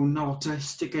finding their own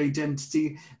artistic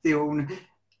identity, their own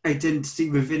identity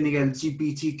within the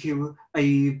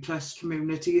LGBTQIA plus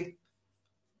community?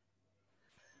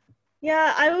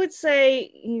 Yeah, I would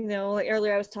say, like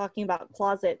earlier I was talking about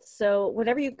closets. So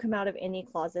whenever you come out of any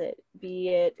closet, be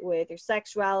it with your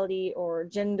sexuality or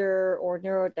gender or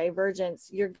neurodivergence,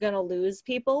 you're going to lose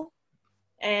people.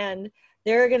 And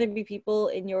there are going to be people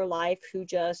in your life who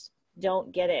just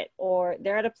don't get it, or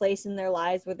they're at a place in their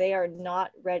lives where they are not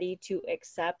ready to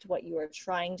accept what you are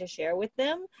trying to share with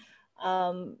them.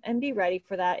 And be ready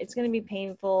for that. It's going to be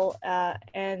painful,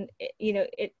 and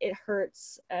it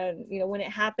hurts. And when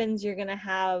it happens, you're going to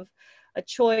have a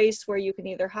choice where you can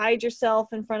either hide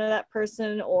yourself in front of that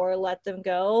person or let them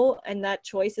go, and that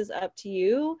choice is up to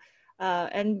you.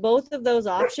 And both of those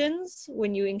options,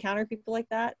 when you encounter people like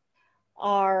that,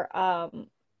 are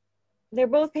they're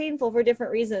both painful for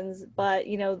different reasons, but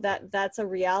that's a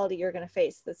reality you're going to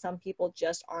face, that some people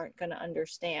just aren't going to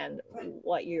understand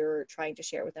what you're trying to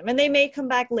share with them, and they may come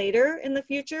back later in the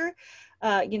future,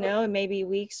 it may be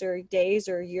weeks or days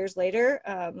or years later,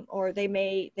 or they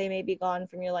may be gone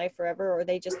from your life forever, or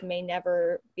they just may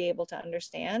never be able to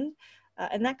understand,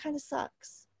 and that kind of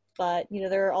sucks. But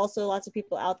there are also lots of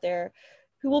people out there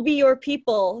who will be your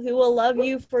people, who will love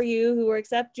you for you, who will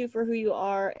accept you for who you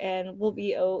are, and will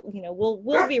be,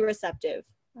 will be receptive.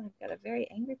 I've got a very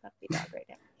angry puppy dog right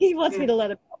now. He wants Yeah, me to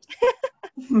let him out.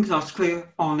 I think that's quite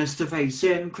honest advice,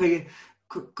 yeah, and quite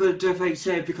good advice,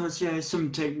 yeah, because yeah,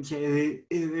 sometimes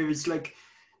it was like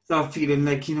that feeling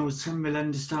like, some will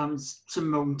understand,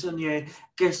 some won't, and yeah, I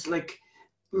guess like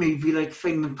maybe like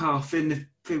find the path in the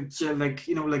future, like,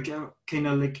 like kind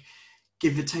of like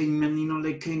give it time and,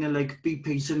 like kind of like be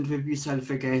patient with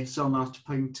yourself, I guess, on that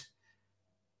point.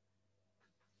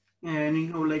 Yeah,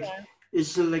 and like Yeah.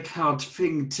 it's a like hard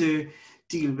thing to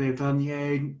deal with, and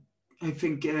yeah, I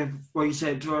think what you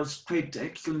said was quite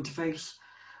excellent advice,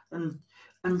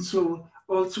 and so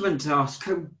also want to ask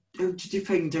how did you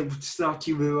find out that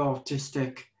you were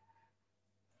autistic?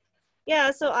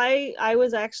 Yeah, so I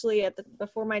was actually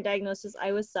before my diagnosis,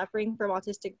 I was suffering from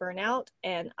autistic burnout,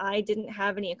 and I didn't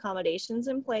have any accommodations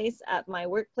in place at my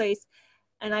workplace,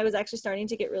 and I was actually starting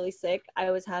to get really sick. I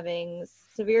was having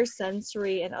severe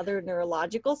sensory and other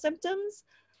neurological symptoms,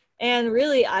 And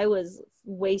really, I was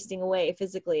wasting away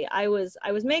physically. I was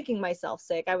making myself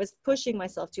sick. I was pushing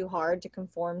myself too hard to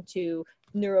conform to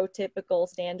neurotypical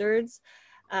standards.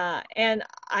 And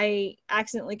I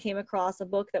accidentally came across a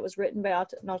book that was written by an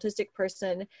autistic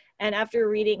person. And after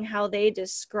reading how they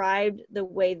described the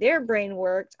way their brain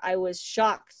worked, I was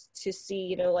shocked to see,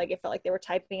 you know, like it felt like they were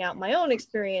typing out my own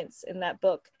experience in that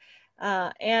book.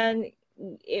 And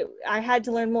I had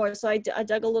to learn more. So I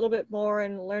dug a little bit more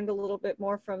and learned a little bit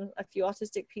more from a few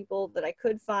autistic people that I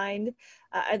could find.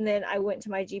 And then I went to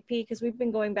my GP because we've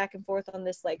been going back and forth on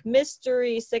this like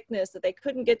mystery sickness that they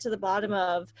couldn't get to the bottom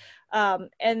of.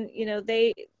 And, you know,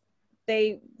 they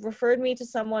referred me to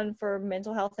someone for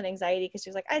mental health and anxiety because she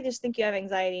was like, I just think you have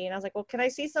anxiety. And I was like, well, can I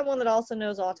see someone that also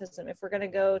knows autism if we're going to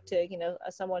go to, you know,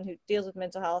 someone who deals with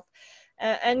mental health?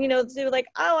 And you know, they were like,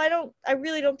 oh, I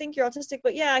really don't think you're autistic,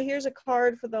 but yeah, here's a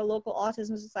card for the local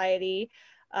autism society.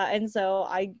 And so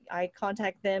I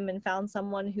contacted them and found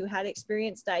someone who had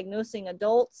experience diagnosing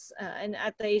adults. And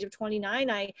at the age of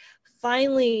 29, I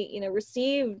finally, you know,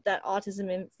 received that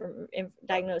autism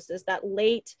diagnosis, that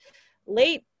late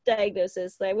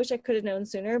diagnosis that I wish I could have known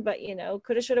sooner, but you know,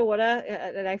 coulda, shoulda, woulda.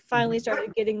 And I finally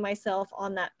started getting myself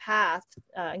on that path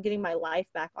and getting my life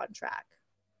back on track.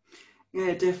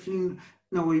 Yeah, definitely.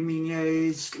 No, I mean, yeah,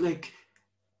 it's like,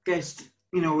 guess,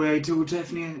 you know, I do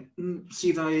definitely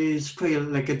see that is quite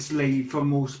like a delay for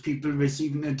most people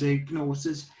receiving a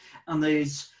diagnosis, and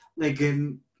there's like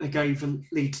either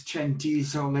late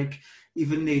 20s or like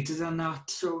even later than that.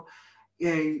 So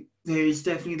yeah, there is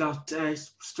definitely that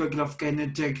struggle of getting a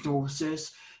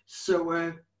diagnosis.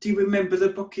 So do you remember the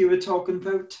book you were talking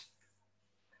about?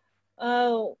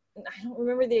 Oh, I don't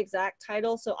remember the exact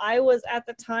title. So at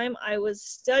the time, I was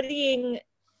studying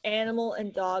animal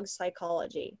and dog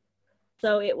psychology.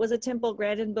 So it was a Temple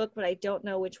Grandin book, but I don't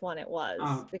know which one it was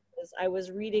because I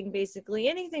was reading basically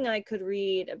anything I could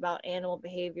read about animal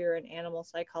behavior and animal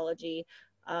psychology.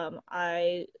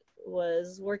 I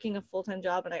was working a full-time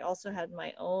job and I also had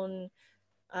my own,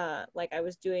 like I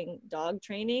was doing dog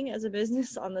training as a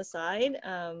business on the side.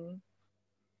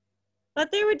 But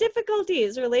there were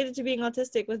difficulties related to being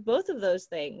autistic with both of those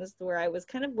things where I was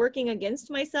kind of working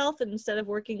against myself instead of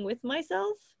working with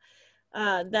myself.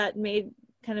 That made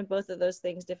kind of both of those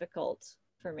things difficult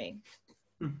for me.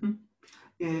 Mm-hmm.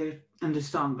 Yeah,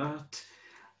 understand that.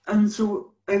 And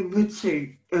so I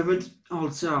would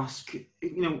also ask,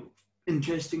 you know,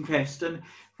 interesting question.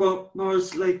 What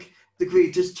was like the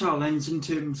greatest challenge in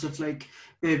terms of like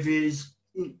whether it's,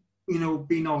 you know,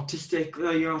 being autistic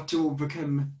that you had to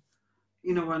overcome,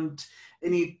 you know, and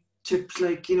any tips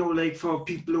like, you know, like for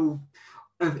people who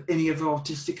any of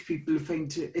autistic people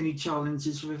find any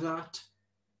challenges with that?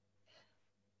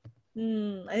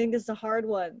 I think it's a hard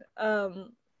one.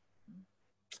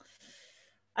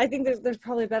 I think there's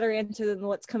probably a better answer than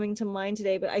what's coming to mind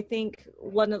today, but I think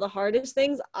one of the hardest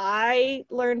things I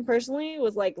learned personally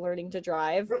was like learning to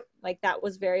drive. Like that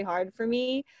was very hard for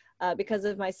me because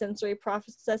of my sensory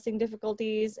processing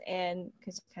difficulties and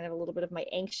because kind of a little bit of my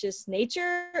anxious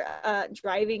nature.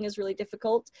 Driving is really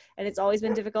difficult and it's always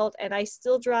been difficult, and I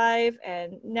still drive,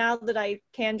 and now that I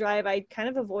can drive, I kind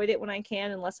of avoid it when I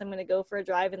can unless I'm going to go for a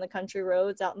drive in the country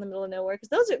roads out in the middle of nowhere,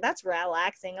 because that's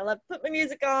relaxing. I love to put my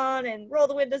music on and roll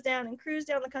the windows down and cruise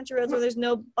down the country roads where there's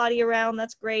nobody around.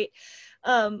 That's great.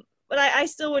 But I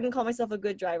still wouldn't call myself a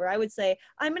good driver. I would say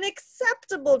I'm an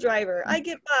acceptable driver. I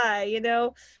get by, you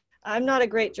know. I'm not a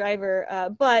great driver,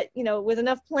 but you know, with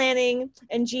enough planning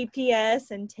and GPS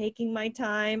and taking my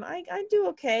time, I do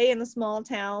okay in the small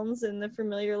towns and the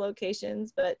familiar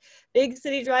locations. But big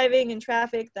city driving and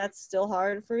traffic, that's still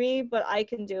hard for me, but I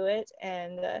can do it.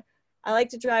 And I like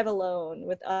to drive alone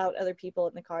without other people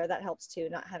in the car. That helps too,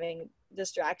 not having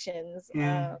distractions.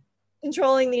 Yeah.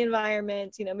 Controlling the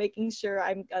environment, you know, making sure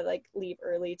I like leave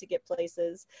early to get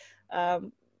places.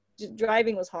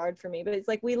 Driving was hard for me, but it's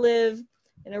like we live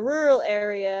in a rural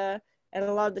area and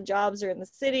a lot of the jobs are in the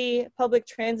city. Public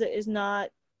transit is not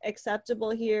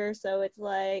acceptable here, so it's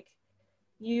like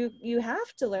you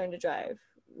have to learn to drive,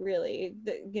 really,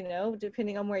 you know,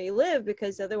 depending on where you live,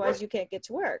 because otherwise you can't get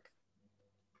to work.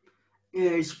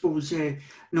 Yeah, I suppose,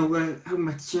 know how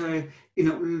much, you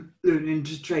know, learning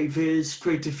to drive is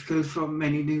quite difficult for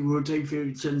many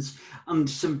neurodivergents, and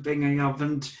something I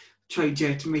haven't tried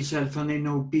yet myself, and I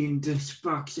know being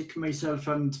dyspraxic myself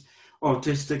and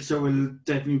autistic, so will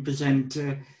definitely present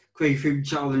quite a few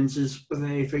challenges, but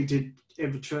if I did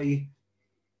ever try.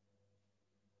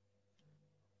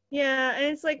 Yeah, and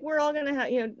it's like we're all gonna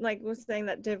have, you know, like we're saying,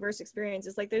 that diverse experience.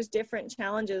 It's like there's different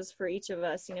challenges for each of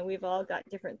us. You know, we've all got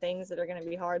different things that are gonna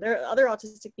be hard. There are other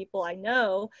autistic people I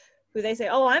know who they say,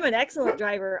 oh, I'm an excellent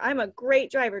driver, I'm a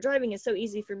great driver, driving is so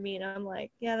easy for me, and I'm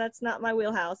like, yeah, that's not my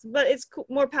wheelhouse. But it's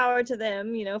more power to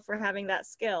them, you know, for having that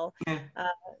skill. Yeah.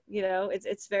 You know,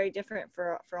 it's very different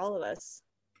for all of us.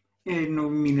 Yeah, no, I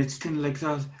mean, it's kind of like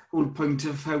that whole point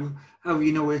of how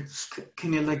you know, it's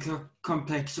kind of like that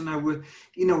complex, and how,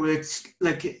 you know, it's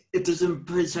like it doesn't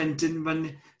present in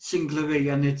one singular way,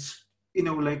 and it's, you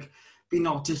know, like being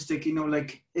autistic, you know,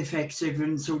 like affects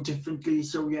everyone so differently.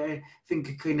 So yeah, I think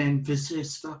it kind of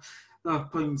emphasis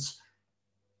that points.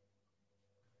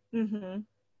 Mm-hmm.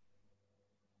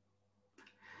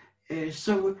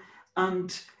 So,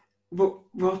 and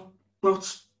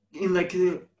what's in like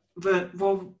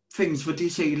what things would you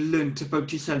say you learnt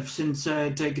about yourself since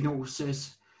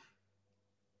diagnosis?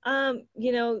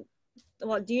 You know,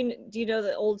 well, do you know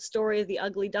the old story of the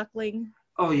ugly duckling?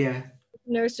 Oh yeah,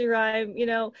 Nursery rhyme, you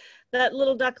know, that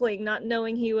little duckling not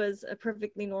knowing he was a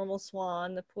perfectly normal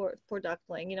swan, the poor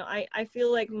duckling. You know, I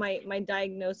feel like my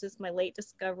diagnosis, my late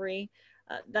discovery,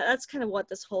 that's kind of what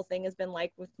this whole thing has been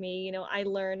like with me. You know, I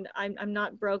learned I'm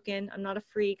not broken, I'm not a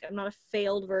freak, I'm not a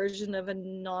failed version of a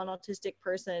non-autistic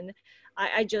person.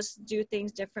 I just do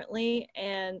things differently.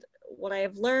 And what I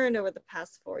have learned over the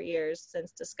past 4 years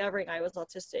since discovering I was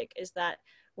autistic is that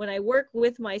when I work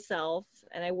with myself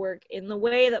and I work in the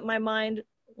way that my mind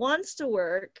wants to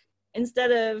work,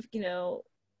 instead of, you know,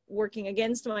 working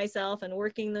against myself and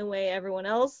working the way everyone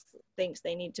else thinks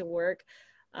they need to work,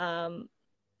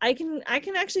 I can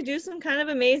actually do some kind of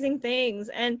amazing things.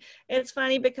 And it's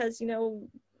funny because, you know,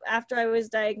 after I was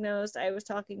diagnosed, I was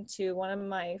talking to one of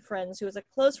my friends who was a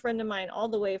close friend of mine all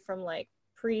the way from like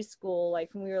preschool, like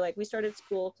when we started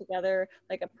school together,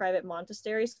 like a private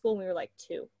Montessori school when we were like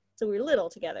 2. So we were little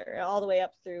together all the way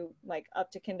up through like up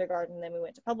to kindergarten, and then we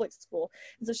went to public school.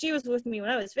 And so she was with me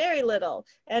when I was very little,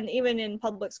 and even in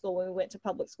public school, when we went to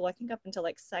public school, I think up until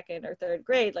like 2nd or 3rd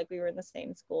grade, like we were in the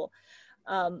same school.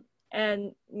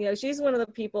 And you know, she's one of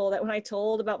the people that when I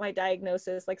told about my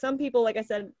diagnosis, like some people, like I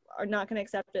said, are not going to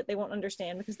accept it, they won't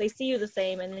understand because they see you the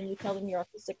same, and then you tell them you're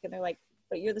autistic and they're like,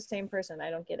 but you're the same person,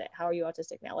 I don't get it, how are you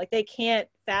autistic now? Like they can't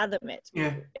fathom it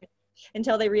yeah,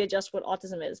 until they readjust what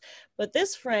autism is. But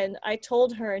this friend, I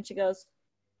told her and she goes,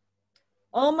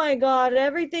 oh my God,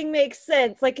 everything makes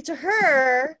sense. Like to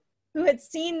her, who had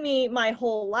seen me my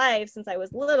whole life since I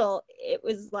was little, it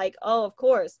was like, oh, of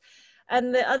course.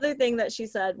 And the other thing that she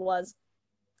said was,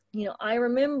 you know, I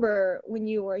remember when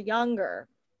you were younger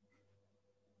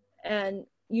and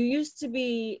you used to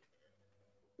be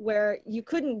where you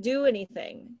couldn't do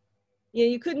anything.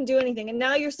 You couldn't do anything. And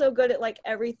now you're so good at like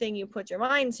everything you put your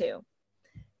mind to.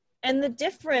 And the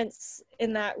difference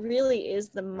in that really is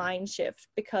the mind shift,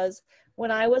 because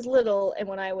when I was little and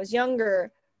when I was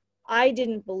younger, I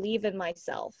didn't believe in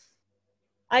myself.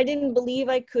 I didn't believe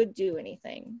I could do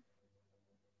anything.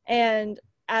 And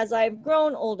as I've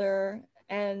grown older,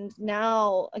 and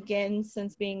now again,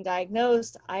 since being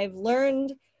diagnosed, I've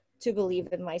learned to believe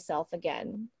in myself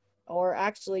again. Or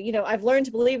actually, you know, I've learned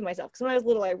to believe in myself, because when I was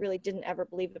little, I really didn't ever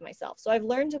believe in myself. So I've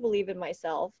learned to believe in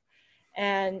myself,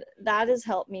 and that has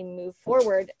helped me move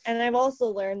forward. And I've also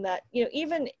learned that, you know,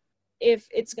 even if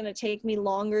it's going to take me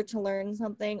longer to learn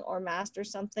something or master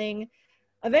something,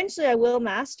 eventually I will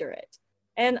master it.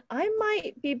 And I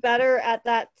might be better at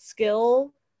that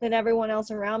skill than everyone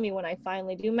else around me when I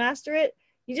finally do master it.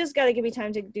 You just got to give me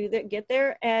time to do that, get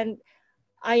there. And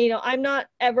you know, I'm not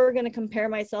ever going to compare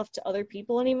myself to other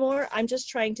people anymore. I'm just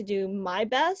trying to do my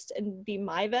best and be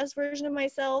my best version of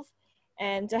myself.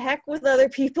 And to heck with other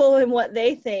people and what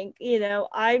they think, you know,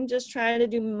 I'm just trying to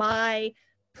do my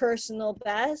personal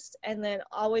best, and then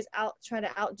always trying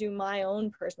to outdo my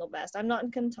own personal best. I'm not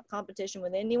in competition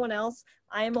with anyone else.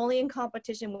 I am only in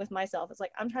competition with myself. It's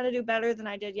like, I'm trying to do better than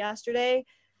I did yesterday,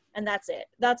 and that's it.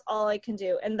 That's all I can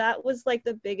do. And that was like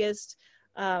the biggest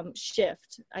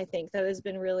shift, I think, that has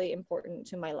been really important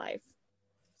to my life.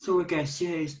 so I guess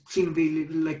yeah, it's been really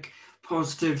like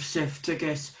positive shift, I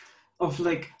guess, of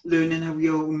like learning how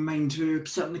your own mind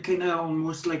works, and kind of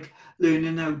almost like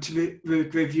learning how to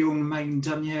work with your own mind.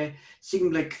 And yeah,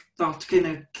 seemed like that kind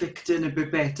of clicked in a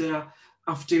bit better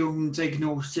after your own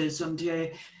diagnosis. And yeah,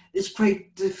 it's quite a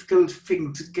difficult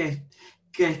thing to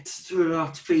get through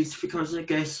that place, because I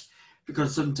guess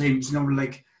because sometimes, you know,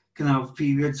 like can have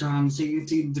periods of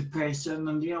anxiety and depression,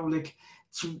 and you know, like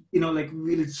to, you know, like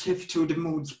really shift through the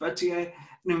modes. But yeah, you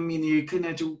know, I mean, you kind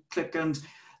of do click and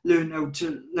learn how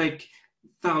to like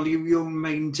value your own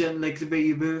mind and like the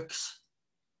way it works.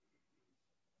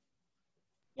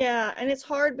 Yeah, and it's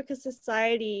hard because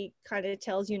society kind of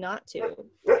tells you not to.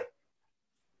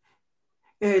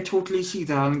 Yeah, I totally see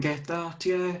that and get that.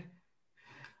 Yeah.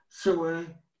 So,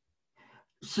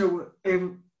 so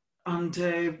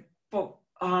but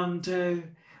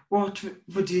and what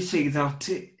would you say that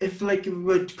if like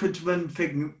could one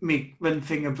thing make one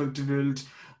thing about the world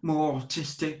more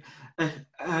autistic,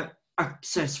 uh,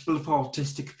 accessible for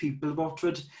autistic people, what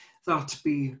would that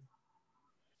be?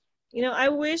 I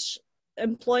wish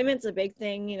employment's a big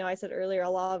thing. I said earlier, a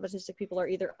lot of autistic people are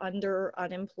either under or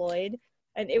unemployed.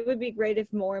 And it would be great if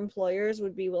more employers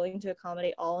would be willing to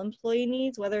accommodate all employee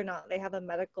needs, whether or not they have a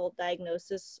medical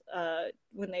diagnosis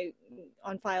when they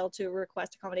on file to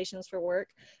request accommodations for work.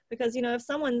 Because, if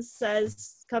someone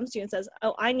comes to you and says,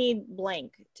 oh, I need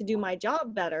blank to do my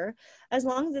job better, as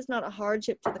long as it's not a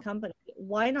hardship to the company,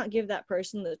 why not give that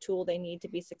person the tool they need to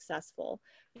be successful?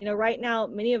 Right now,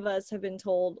 many of us have been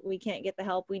told we can't get the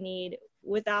help we need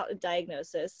without a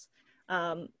diagnosis.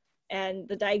 And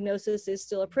the diagnosis is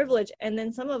still a privilege. And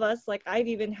then some of us, like I've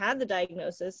even had the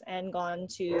diagnosis and gone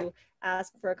to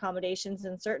ask for accommodations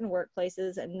in certain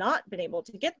workplaces and not been able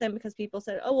to get them because people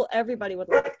said, oh, well, everybody would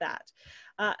like that.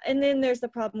 And then there's the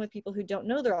problem with people who don't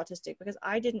know they're autistic, because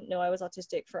I didn't know I was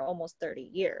autistic for almost 30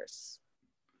 years.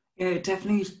 Yeah,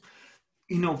 definitely.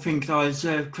 Think that is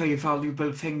a quite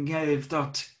valuable thing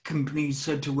that companies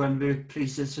do and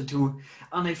workplaces do.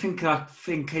 And I think that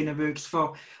thing kind of works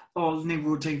for all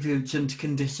neurodivergent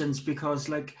conditions because,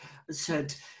 like I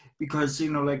said, because,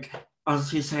 like,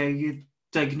 as you say, your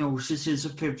diagnosis is a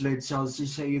privilege, as you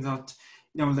say, that,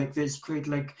 like, there's quite,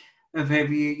 like, a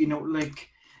very,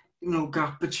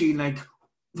 gap between, like,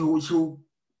 those who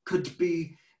could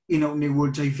be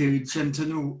neurodivergent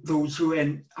and those who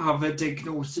have a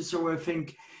diagnosis. So I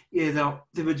think, that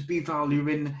there would be value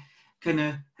in kind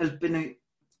of helping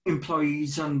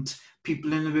employees and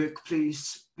people in the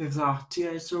workplace with that.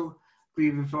 Yeah, so agree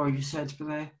with what you said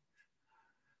there.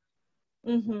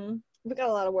 We've got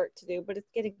a lot of work to do, but it's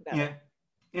getting better.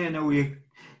 Yeah, no,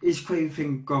 it's quite a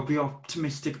thing got to be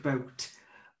optimistic about.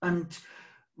 And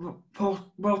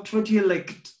what would you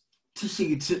like to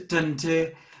see done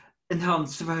to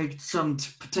enhance the rights and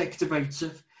protect the rights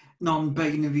of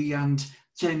non-binary and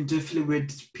gender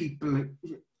fluid people,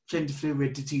 gender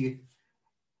fluidity?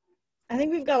 I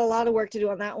think we've got a lot of work to do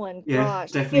on that one. Yeah,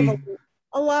 Gosh, definitely. we have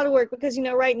a lot of work because,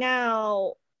 right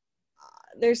now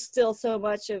there's still so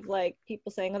much of like people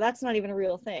saying, oh, that's not even a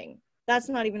real thing. That's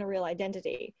not even a real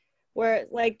identity. Where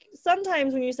like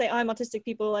sometimes when you say I'm autistic,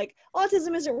 people are like,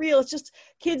 autism isn't real. It's just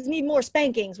kids need more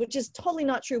spankings, which is totally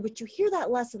not true. But you hear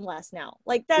that less and less now.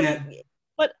 Like that. Yeah.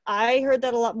 But I heard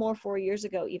that a lot more 4 years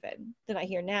ago even than I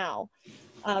hear now.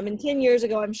 And 10 years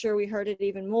ago, I'm sure we heard it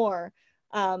even more.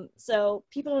 So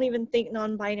people don't even think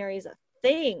non-binary is a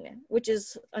thing, which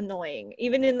is annoying.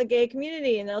 Even in the gay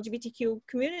community and the LGBTQ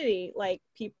community, like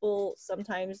people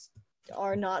sometimes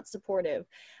are not supportive.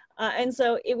 And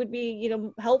so it would be,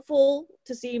 helpful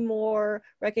to see more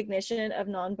recognition of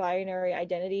non-binary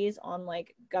identities on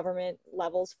like government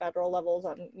levels, federal levels,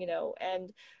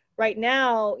 and right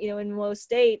now, in most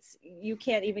states, you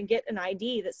can't even get an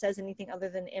ID that says anything other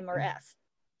than M or F.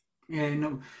 Yeah,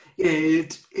 no, yeah,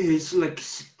 it is like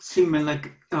seeming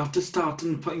like at the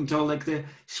starting point or like the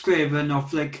squaring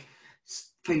of like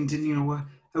finding,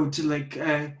 how to like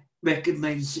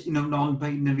recognize,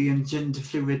 non-binary and gender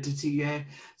fluidity. Yeah,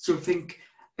 so I think,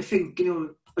 as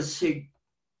I say,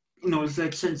 it's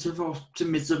like sense of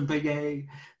optimism, but yeah,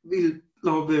 real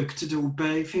lot of work to do.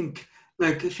 But I think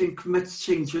much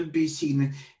change will be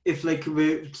seen if like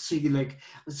we see like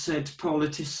I said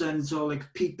politicians or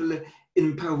like people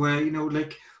in power,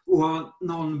 like who are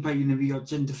non-binary or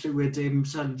gender fluid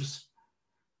themselves.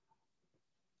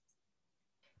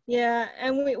 Yeah,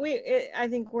 and I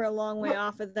think we're a long way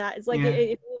off of that. It's like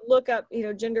if you look up,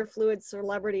 gender fluid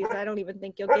celebrities, I don't even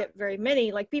think you'll get very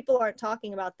many. Like people aren't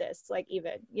talking about this, like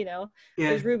even,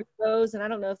 there's Ruby Rose, and I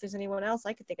don't know if there's anyone else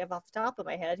I could think of off the top of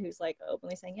my head who's like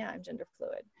openly saying, yeah, I'm gender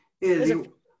fluid. Yeah,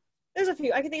 there's a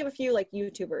few. I can think of a few like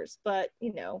YouTubers, but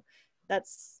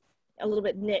that's a little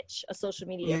bit niche, a social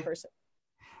media person.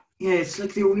 Yeah, it's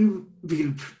like the only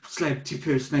real celebrity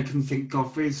person I can think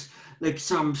of is like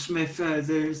Sam Smith,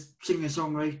 the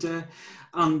singer-songwriter,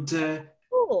 and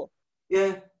cool.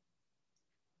 Yeah,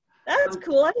 that's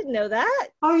cool. I didn't know that.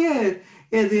 Oh yeah,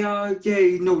 they are.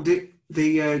 Yeah,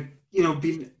 they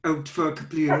been out for a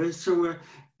couple of years, so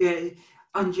yeah,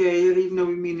 and yeah, even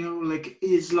though like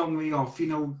he is long way off,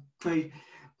 quite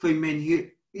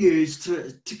many years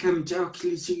to come to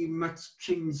actually see much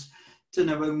change done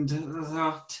around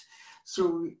that.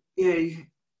 So yeah,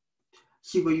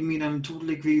 see what you mean. I'm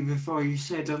totally agree with what you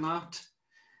said on that.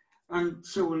 And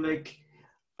so like,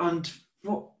 and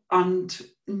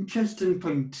interesting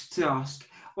point to ask.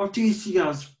 What do you see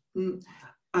as an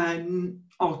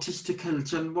autistic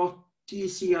health, and what do you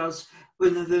see as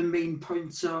one of the main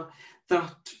points are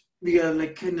that we are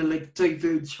like kind of like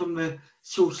diverge from the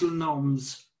social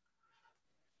norms.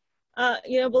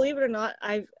 Believe it or not,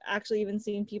 I've actually even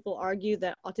seen people argue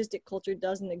that autistic culture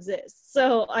doesn't exist.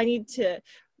 So I need to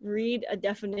read a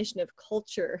definition of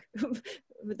culture,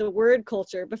 the word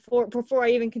culture, before I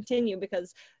even continue,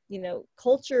 because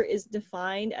culture is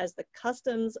defined as the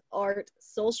customs, art,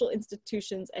 social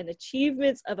institutions, and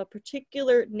achievements of a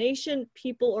particular nation,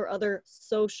 people, or other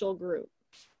social group.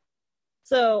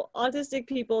 So autistic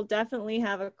people definitely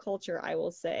have a culture, I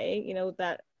will say,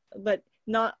 but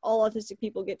not all autistic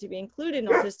people get to be included in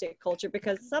autistic culture,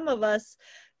 because some of us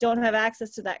don't have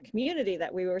access to that community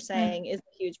that we were saying is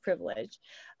a huge privilege.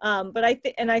 But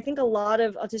I think a lot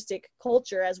of autistic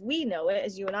culture, as we know it,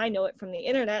 as you and I know it from the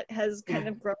internet, has kind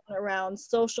of grown around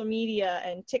social media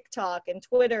and TikTok and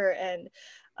Twitter and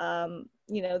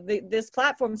this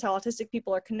platform is how autistic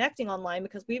people are connecting online,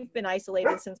 because we've been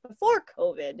isolated since before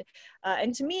COVID.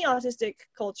 And to me, autistic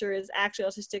culture is actually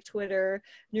autistic Twitter,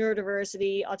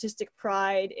 neurodiversity, autistic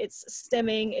pride, it's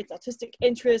stemming, it's autistic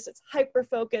interest, it's hyper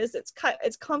focus,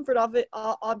 it's comfort of it,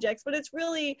 objects, but it's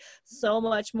really so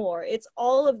much more. It's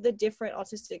all of the different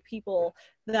autistic people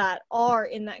that are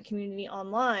in that community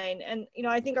online. And,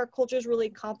 I think our culture is really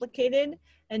complicated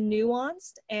and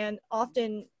nuanced, and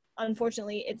often,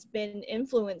 unfortunately, it's been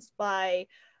influenced by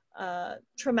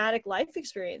traumatic life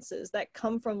experiences that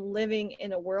come from living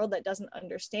in a world that doesn't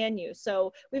understand you.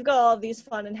 So we've got all of these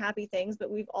fun and happy things, but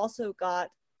we've also got,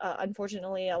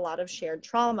 unfortunately, a lot of shared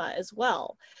trauma as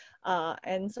well.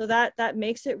 And so that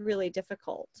makes it really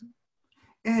difficult.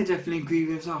 Yeah, I definitely agree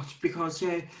with that, because,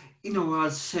 as I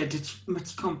said, it's a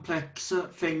much complex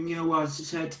thing. As I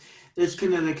said, there's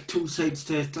kind of like two sides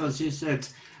to it, as you said,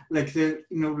 like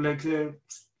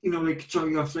like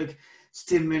joy of like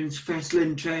stimming special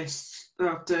interests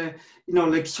that,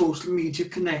 like social media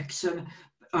connects, and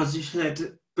as you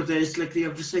said, but there's like the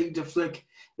other side of like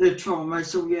the trauma.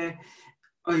 So yeah,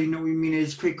 I know you mean,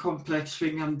 it's quite complex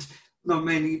thing, and not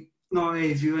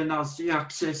everyone has the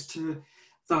access to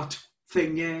that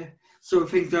thing, yeah. So I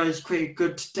think that is quite a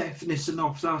good definition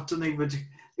of that, and I would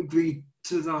agree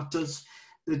to that as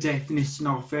the definition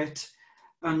of it.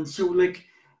 And so like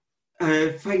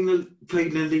finally,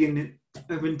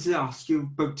 I want to ask you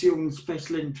about your own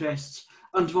special interests,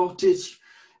 and what is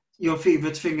your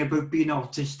favourite thing about being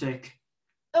autistic?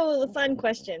 Oh, the fun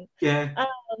question. Yeah.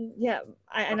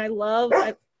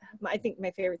 I think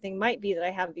my favorite thing might be that I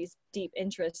have these deep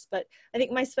interests, but I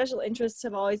think my special interests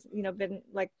have always, been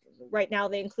like, right now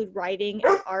they include writing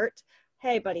and art.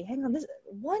 Hey, buddy, hang on. This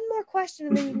one more question,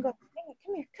 and then you can go.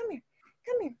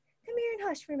 Come here, and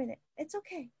hush for a minute. It's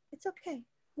okay.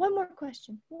 One more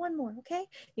question. One more, okay?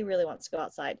 He really wants to go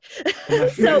outside.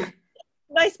 So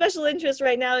my special interests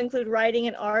right now include writing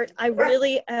and art. I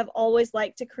really have always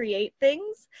liked to create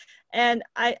things. And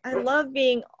I love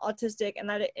being autistic, and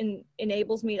that it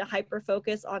enables me to hyper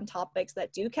focus on topics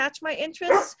that do catch my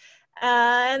interest.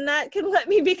 And that can let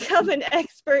me become an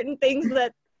expert in things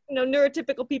that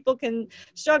neurotypical people can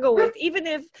struggle with, even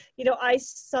if I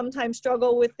sometimes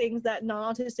struggle with things that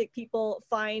non-autistic people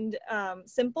find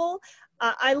simple.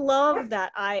 I love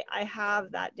that I have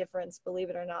that difference, believe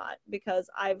it or not, because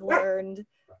I've learned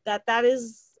that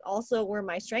is also where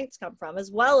my strengths come from,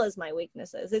 as well as my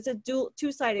weaknesses. It's a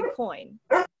two-sided coin.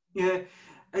 Yeah,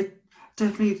 I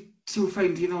definitely do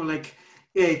find, like,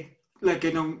 yeah, like,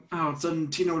 arts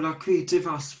and, that creative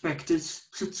aspect is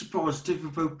such a positive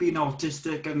about being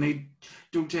autistic, and I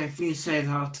do definitely say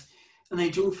that. And I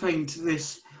do find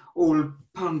this whole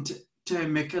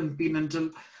pandemic and being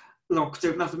under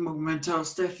lockdown at the moment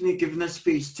has definitely given us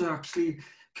space to actually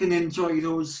can enjoy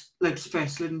those like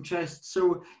special interests.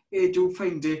 So I do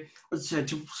find it, as I said,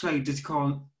 two-sided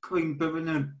coin, but one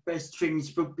of the best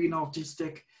things about being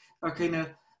autistic are kind of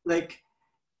like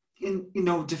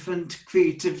different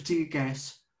creativity, I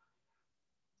guess.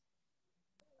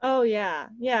 Oh yeah,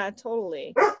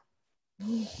 totally.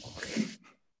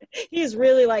 He's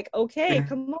really like, okay,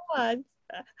 come on.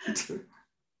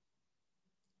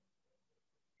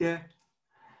 Yeah,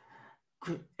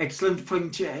 excellent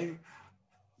point. Yeah,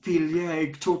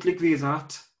 I totally agree with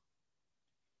that.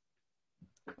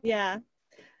 Yeah,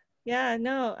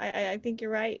 no, I think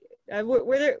you're right.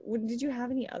 Did you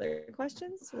have any other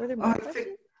questions? Were there more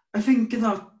questions? I think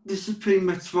that this is pretty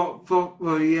much what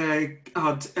we had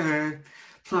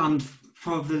planned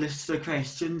for the list of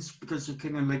questions, because we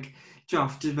kind of like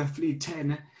drafted roughly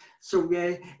 10. So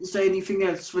yeah, is there anything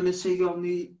else you want to say on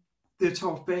the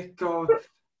topic, or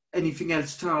anything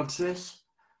else to add to this?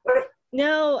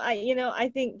 No, I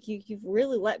think you've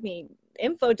really let me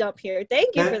info dump here.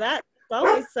 Thank you for that. It's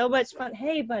always so much fun.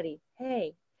 Hey, buddy.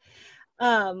 Hey.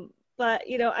 But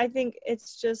I think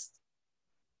it's just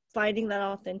finding that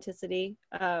authenticity,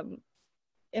 and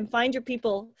find your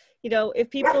people. If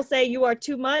people say you are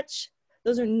too much,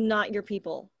 those are not your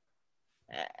people,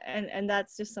 and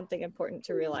that's just something important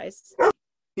to realize.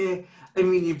 Yeah, I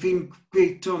mean, you've been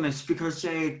great honest, because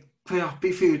quite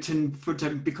happy for you for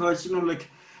them, because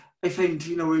I find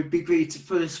it'd be great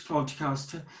for this podcast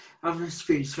to have a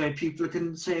space where people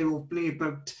can say openly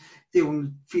about their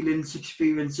own feelings,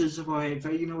 experiences, or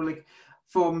whatever,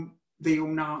 from their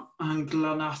own angle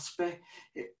and aspect,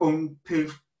 own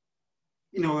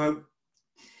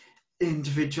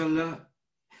individual.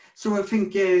 So I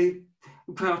think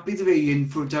quite happy the way you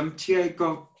infoed them.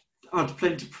 I had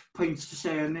plenty of points to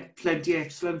say, and plenty of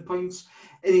excellent points.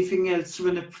 Anything else you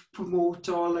want to promote,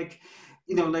 or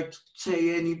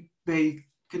say anybody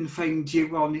can find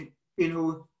you on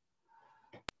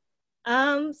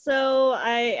So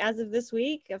I, as of this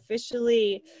week,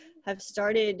 officially have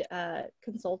started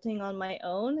consulting on my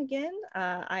own again.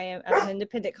 I am as an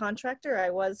independent contractor.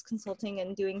 I was consulting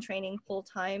and doing training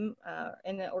full-time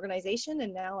in an organization,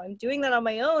 and now I'm doing that on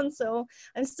my own. So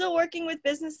I'm still working with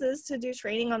businesses to do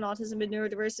training on autism and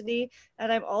neurodiversity,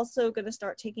 and I'm also going to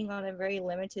start taking on a very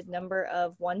limited number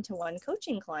of one-to-one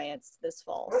coaching clients this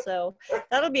fall. So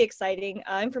that'll be exciting.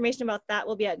 Information about that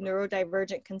will be at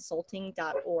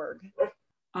neurodivergentconsulting.org.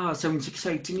 Sounds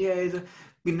exciting. Yeah, you've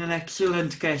been an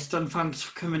excellent guest, and thanks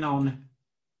for coming on.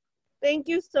 Thank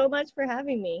you so much for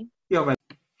having me. You're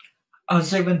welcome.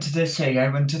 As I wanted to say, I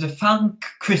wanted to thank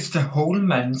Krista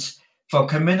Holmans for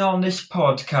coming on this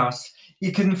podcast.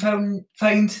 You can find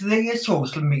their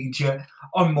social media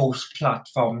on most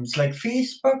platforms like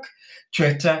Facebook,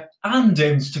 Twitter, and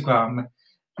Instagram.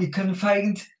 You can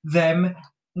find them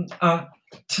at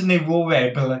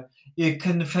NeuroRebel. You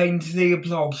can find their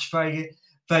blogs via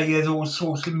those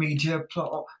social media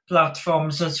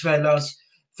platforms, as well as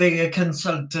their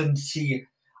consultancy,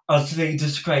 as they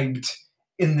described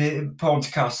in the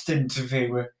podcast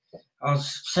interview.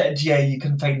 As said, yeah, you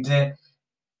can find them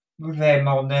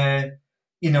on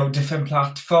different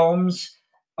platforms,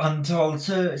 and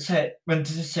also wanted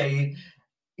to say,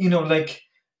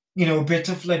 a bit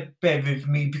of bear with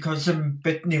me, because I'm a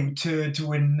bit new to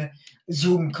doing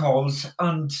Zoom calls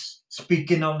and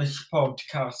speaking on this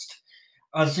podcast.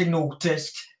 As I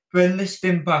noticed when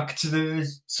listening back to the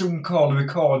Zoom call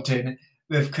recording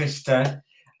with Krista,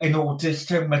 I noticed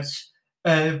how much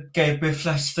get a bit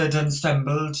flustered and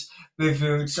stumbled with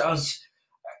words, as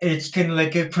it's kind of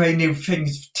like a pretty new thing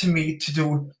to me to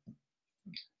do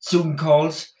Zoom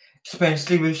calls,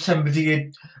 especially with somebody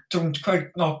I don't quite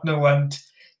not know, and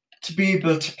to be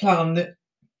able to plan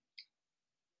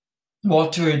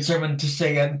what words I want to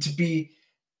say and to be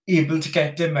able to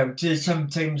get them out is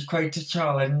sometimes quite a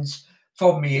challenge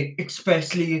for me,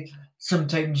 especially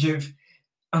sometimes with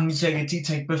anxiety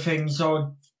type of things,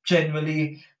 or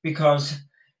generally because,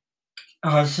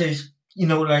 as I say, you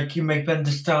might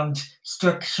understand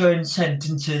structure in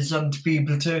sentences, and to be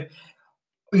able to,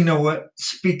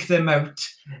 speak them out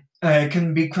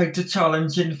can be quite a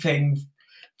challenging thing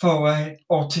for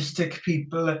autistic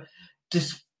people,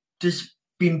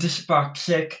 being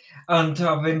dyspraxic and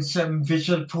having some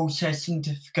visual processing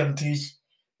difficulties.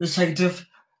 The side of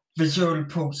visual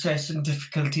processing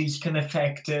difficulties can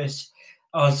affect us,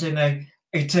 as in I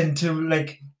tend to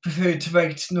prefer to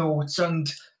write notes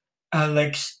and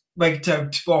write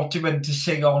out what I want to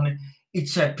say on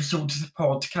each episode of the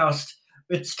podcast,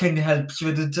 which kind of helps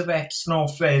with the direction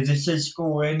of where this is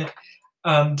going,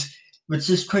 and which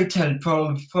is quite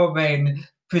helpful for when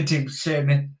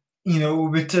producing,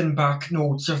 written back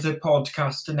notes of the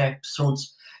podcast and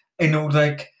episodes. I know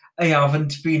I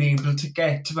haven't been able to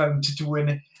get around to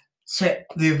doing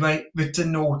the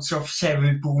written notes of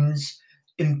Sarah Boone's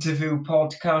interview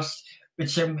podcast,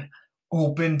 which I'm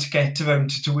hoping to get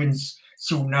around to doing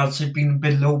soon, as I've been a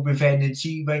bit low with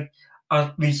energy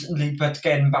recently, but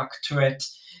getting back to it.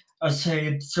 As I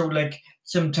said, so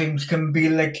sometimes can be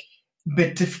a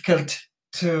bit difficult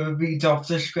to read off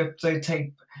the script I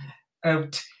type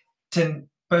out,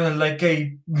 but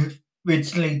I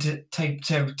originally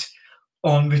typed out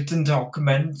on written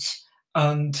documents,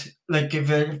 and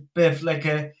give a bit of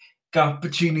a gap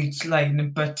between each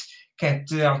line, but kept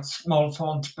that small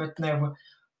font. But now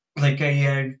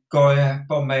I got up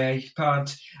on my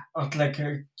iPad at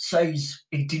a size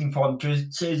 18 font,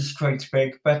 which is quite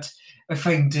big, but I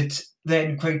find it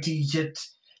then quite easy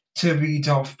to read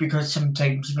off, because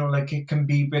sometimes it can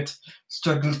be a bit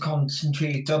struggle to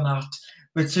concentrate on that,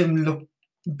 which I'm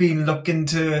been looking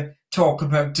to talk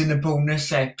about in a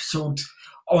bonus episode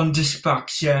on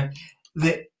dyspraxia,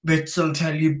 which I'll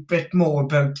tell you a bit more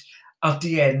about at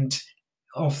the end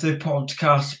of the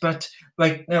podcast, but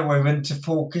right now I want to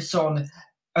focus on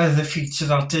the feature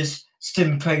that is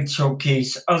STEM Pride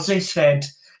Showcase. As I said,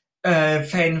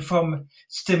 Fen from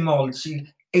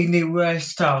Stemology, a new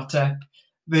startup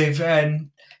with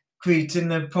creating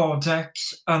the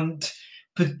products and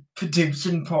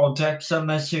producing products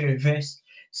and a service,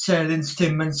 selling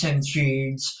STEM and sensory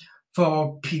aids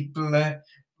for people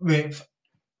with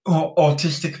or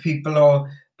autistic people or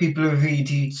people with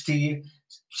ADHD.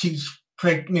 She's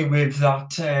pregnant with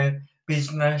that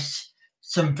business,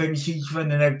 something she's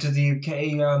running out of the UK,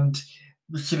 and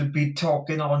she'll be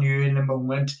talking on you in a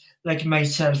moment. Like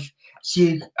myself,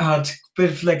 she had a bit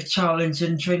of like challenge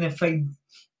in trying to find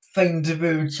the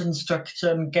words and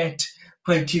structure and get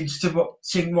quite used to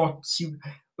saying what she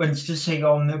wants to say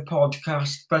on the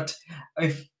podcast. But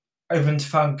I want to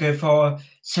thank her for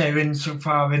sharing so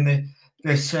far in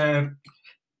this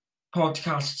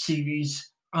podcast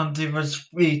series, and it was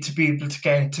great to be able to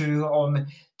get her on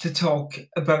to talk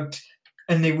about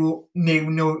a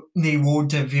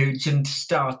neurodivergent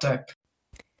startup.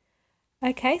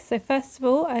 Okay, so first of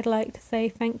all, I'd like to say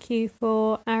thank you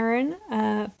for Aaron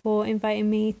for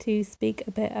inviting me to speak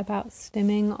a bit about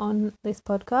stimming on this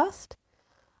podcast.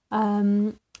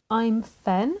 I'm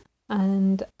Fen,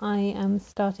 and I am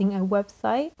starting a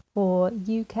website for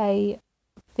UK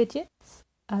fidgets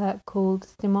called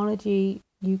Stemology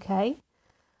UK.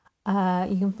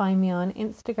 You can find me on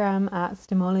Instagram at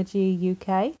Stemology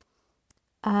UK.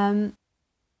 And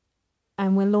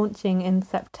we're launching in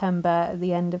September, at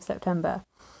the end of September.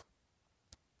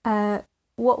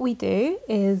 What we do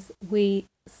is we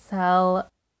sell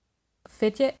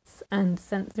fidgets and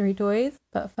sensory toys,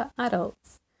 but for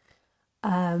adults.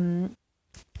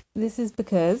 This is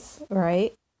because,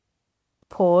 right,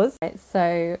 pause.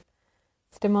 So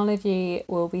Stemology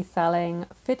will be selling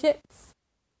fidgets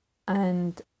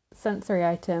and sensory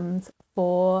items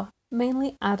for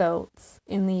mainly adults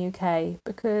in the UK,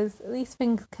 because these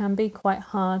things can be quite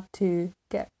hard to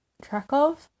get track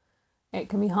of. It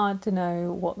can be hard to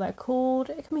know what they're called.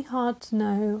 It can be hard to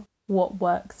know what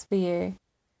works for you.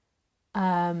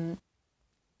 And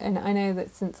I know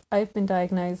that since I've been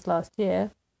diagnosed last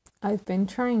year, I've been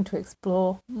trying to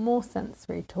explore more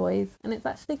sensory toys, and it's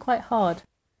actually quite hard.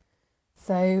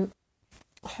 So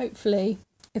hopefully,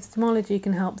 if Stemology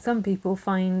can help some people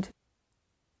find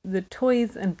the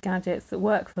toys and gadgets that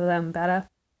work for them better,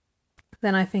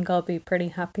 then I think I'll be pretty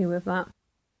happy with that.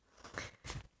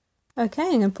 Okay,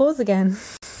 I'm going to pause again.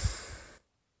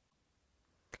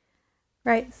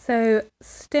 Right, so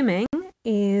stimming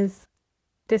is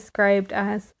described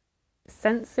as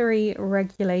sensory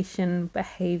regulation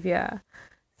behaviour.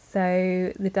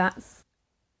 So that's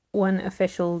one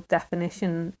official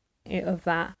definition of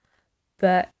that.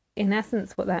 But in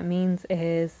essence, what that means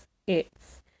is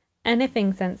it's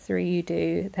anything sensory you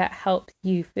do that helps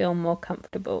you feel more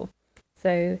comfortable.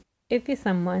 So if you're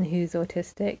someone who's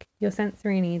autistic, your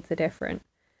sensory needs are different.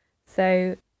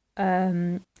 So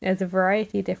there's a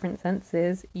variety of different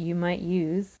senses you might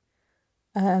use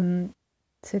to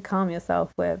calm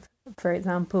yourself with. For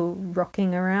example,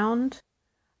 rocking around,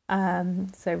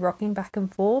 so rocking back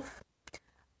and forth.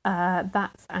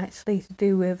 That's actually to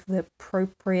do with the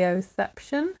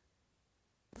proprioception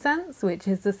sense, which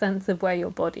is the sense of where your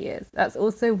body is. That's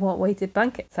also what weighted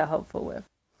blankets are helpful with.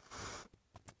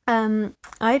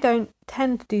 I don't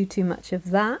tend to do too much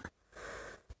of that.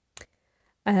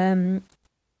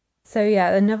 So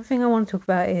yeah, another thing I want to talk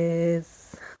about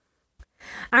is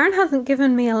Aaron hasn't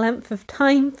given me a length of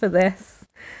time for this.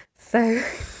 So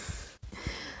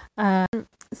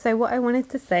what I wanted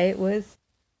to say was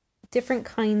different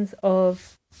kinds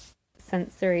of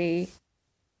sensory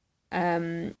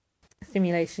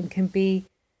stimulation can be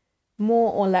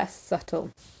more or less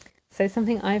subtle. So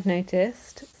something I've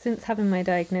noticed since having my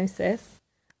diagnosis,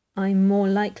 I'm more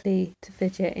likely to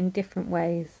fidget in different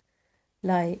ways.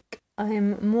 Like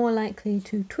I'm more likely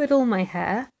to twiddle my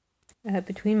hair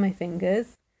between my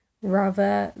fingers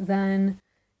rather than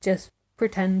just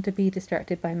pretend to be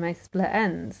distracted by my split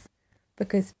ends,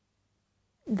 because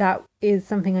that is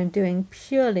something I'm doing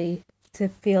purely to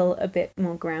feel a bit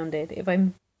more grounded. If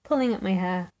I'm pulling at my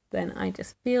hair, then I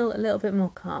just feel a little bit more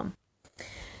calm.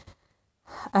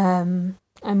 I'm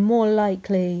more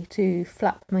likely to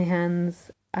flap my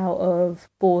hands out of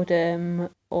boredom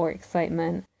or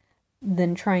excitement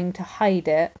than trying to hide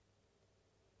it,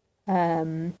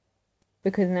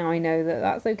 because now I know that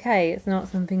that's okay. It's not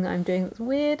something that I'm doing that's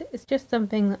weird. It's just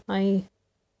something that I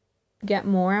get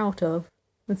more out of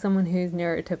than someone who's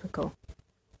neurotypical.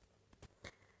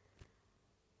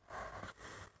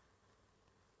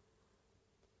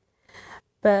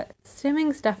 But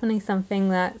stimming's definitely something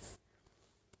that's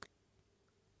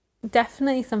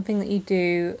definitely something that you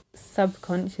do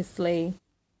subconsciously,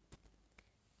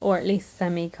 or at least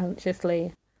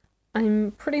semi-consciously.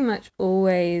 I'm pretty much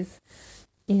always,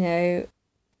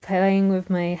 playing with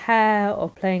my hair or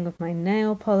playing with my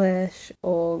nail polish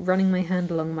or running my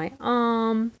hand along my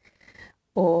arm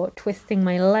or twisting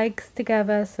my legs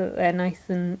together so that they're nice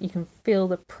and you can feel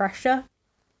the pressure.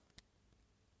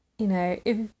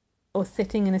 Or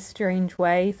sitting in a strange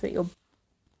way so that you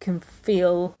can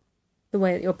feel the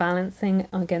way that you're balancing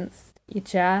against your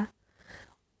chair.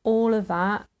 All of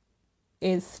that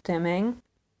is stimming.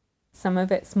 Some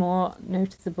of it's more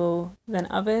noticeable than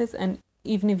others, and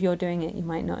even if you're doing it, you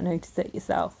might not notice it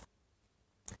yourself.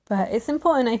 But it's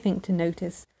important, I think, to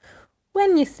notice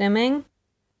when you're stimming,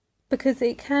 because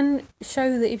it can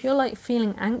show that if you're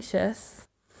feeling anxious,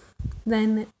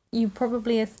 then you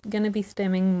probably are going to be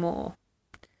stimming more.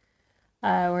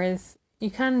 Whereas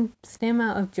you can stim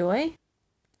out of joy,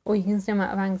 or you can stim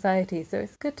out of anxiety. So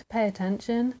it's good to pay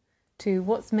attention to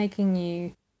what's making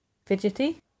you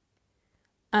fidgety,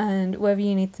 and whether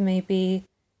you need to maybe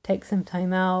take some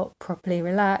time out, properly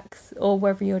relax, or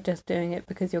whether you're just doing it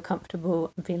because you're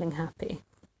comfortable and feeling happy.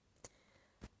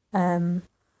 I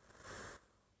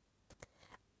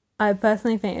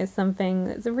personally think it's something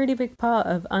that's a really big part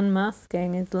of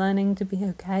unmasking, is learning to be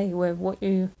okay with what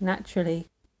you naturally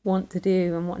want to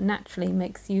do and what naturally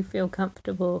makes you feel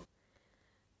comfortable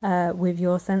with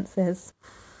your senses.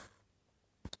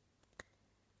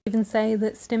 Even say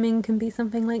that stimming can be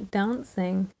something like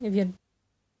dancing. If you're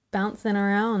bouncing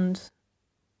around,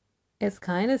 it's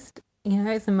kind of,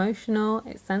 it's emotional,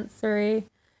 it's sensory,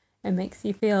 it makes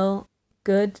you feel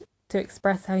good to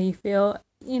express how you feel.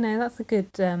 That's a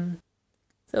good sort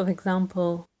of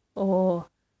example, or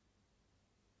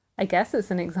I guess it's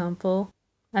an example.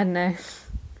 I don't know.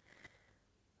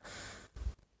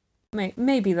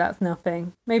 Maybe that's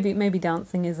nothing. Maybe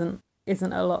dancing isn't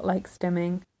a lot like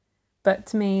stimming, but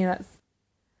to me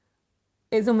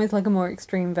it's almost like a more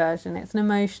extreme version. It's an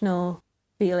emotional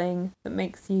feeling that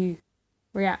makes you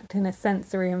react in a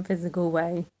sensory and physical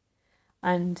way,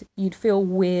 and you'd feel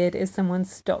weird if someone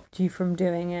stopped you from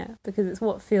doing it because it's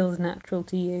what feels natural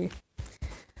to you.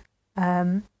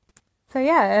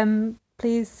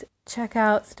 Please check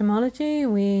out Stimmology.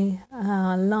 We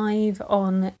are live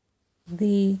on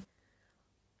the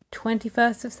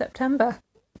 21st of September,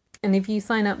 and if you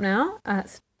sign up now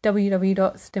at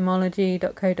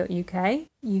www.stimmology.co.uk,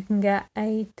 you can get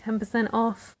a 10%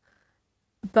 off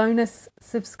bonus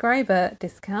subscriber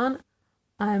discount.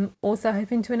 I'm also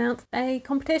hoping to announce a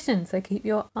competition, so keep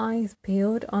your eyes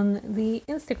peeled on the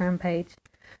Instagram page.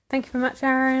 Thank you very much,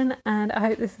 Aaron, and I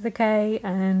hope this is okay,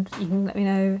 and you can let me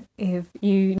know if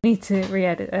you need to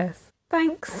re-edit this.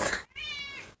 Thanks.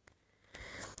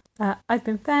 I've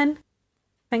been Fen.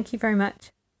 Thank you very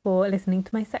much for listening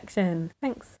to my section.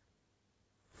 Thanks.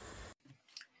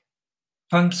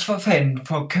 Thanks for Fen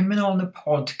for coming on the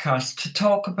podcast to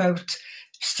talk about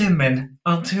stimming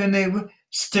and her new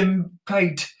stimming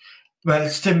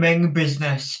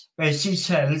business where she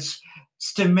sells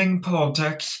stimming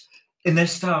products in a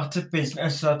startup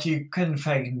business that you can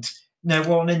find now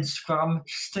on Instagram,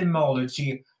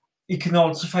 Stimmology. You can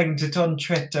also find it on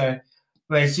Twitter,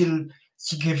 where she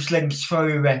gives links for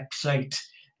her website,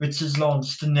 which is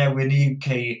launched now in the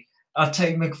UK. At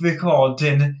time of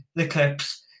recording the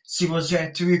clips, she was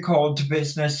yet to record the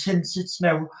business. Since it's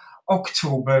now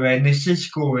October and this is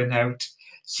going out,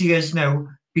 she has now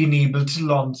been able to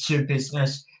launch her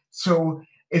business. So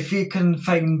if you can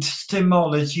find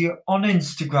Stimmology on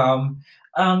Instagram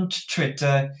and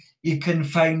Twitter, you can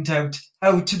find out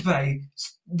how to buy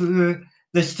the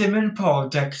stimming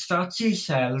products that she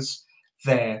sells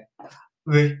there.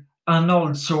 And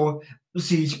also,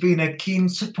 she's been a keen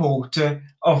supporter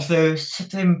of the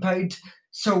Stimpide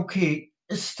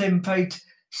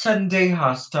Sunday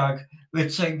hashtag,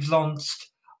 which I've launched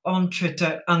on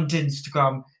Twitter and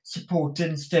Instagram,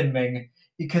 supporting stimming.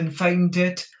 You can find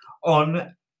it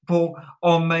on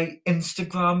my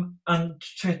Instagram and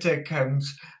Twitter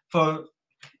accounts for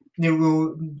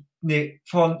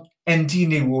NT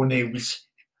Neuro News.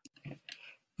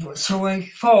 So I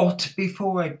thought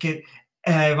before I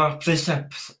wrap this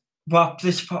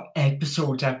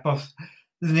episode up of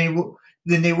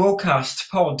the Neurocast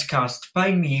podcast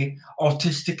by me,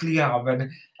 Autistically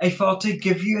Aaron, I thought I'd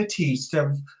give you a taste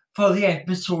for the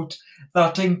episode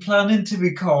that I'm planning to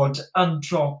record and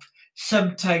drop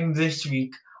sometime this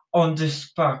week on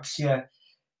dyspraxia.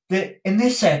 In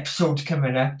this episode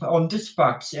coming up on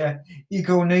dyspraxia, you're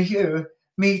going to hear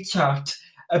me chat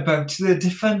about the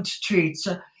different traits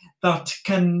that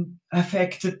can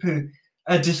affect a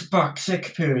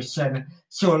dyspraxic person.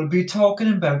 So I'll be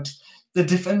talking about the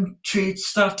different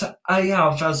traits that I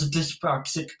have as a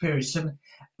dyspraxic person,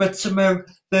 but somehow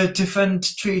the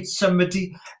different traits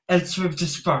somebody else with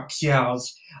dyspraxia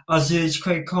has, as it is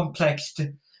quite complex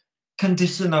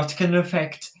condition that can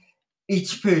affect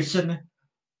each person,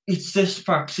 each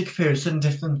dyspraxic person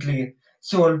differently.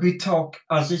 So I'll be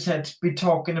as I said, be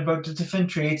talking about the different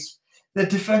traits, the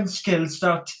different skills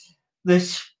that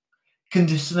this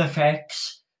condition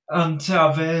affects, and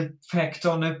have an effect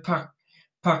on the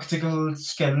practical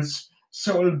skills.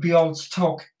 So I'll be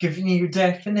also giving you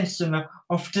definition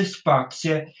of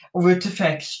dyspraxia, how it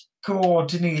affects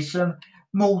coordination,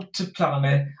 motor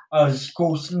planning, as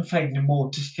goes and finding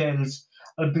motor skills.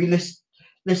 I'll be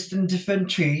listing different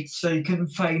traits so you can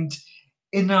find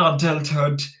in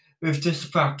adulthood with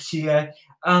dyspraxia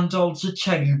and also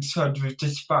childhood with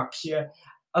dyspraxia,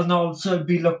 and also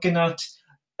be looking at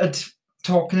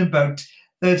talking about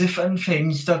the different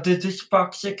things that the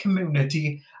dyspraxia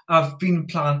community have been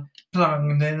planning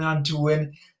and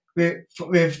doing with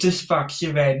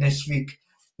Dyspraxia Awareness Week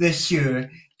this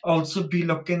year. Also be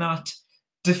looking at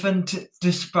different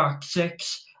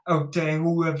dyspraxics out there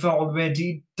who have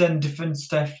already done different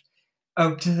stuff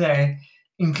out there,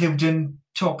 including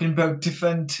talking about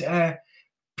different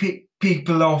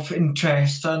people of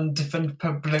interest and different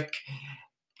public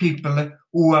people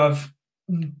who have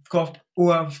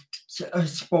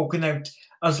spoken out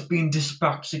as being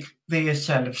dyspraxic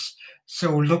themselves.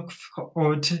 So look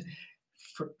for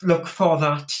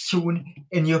that soon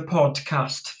in your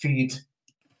podcast feed.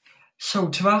 So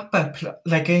to wrap up,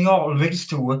 like I always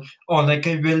do, or like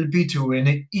I will be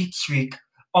doing each week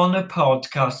on a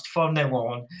podcast from now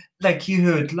on, like you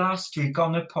heard last week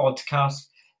on a podcast,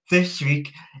 this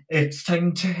week it's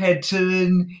time to head to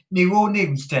the Neuro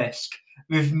News Desk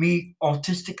with me,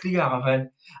 Autistically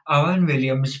Aaron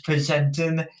Williams,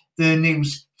 presenting the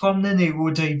news from the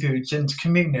neurodivergent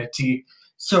community.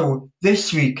 So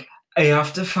this week I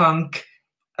have to thank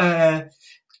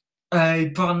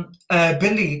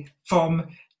Billy from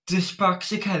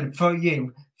Dyspraxic Help for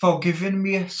You for giving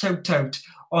me a shout out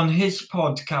on his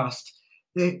podcast.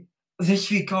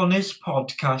 This week on his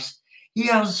podcast, he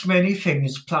has many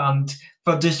things planned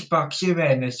for Dyspraxia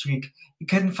Awareness Week. You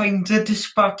can find the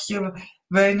Dyspraxia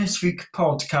Awareness Week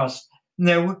podcast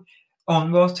now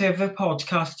on whatever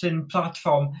podcasting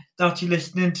platform that you're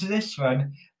listening to this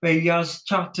one, where he has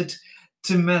chatted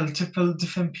to multiple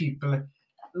different people,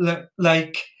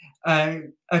 like a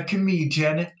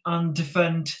comedian and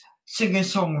different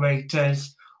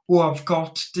singer-songwriters who have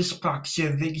got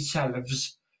dyspraxia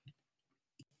themselves.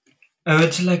 I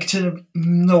would like to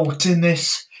note in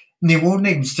this Neuro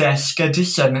News Desk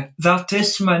edition that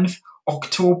this month,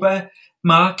 October,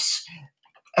 marks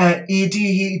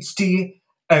ADHD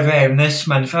Awareness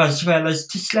Month, as well as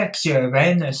Dyslexia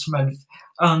Awareness Month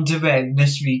and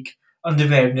Awareness Week and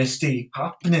Awareness Day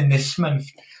happening this month,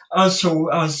 also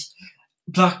as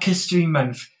Black History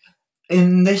Month.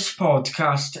 In this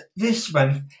podcast this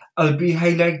month, I'll be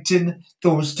highlighting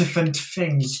those different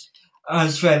things,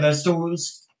 as well as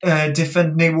those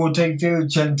different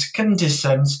neurodivergent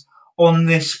conditions on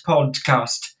this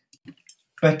podcast.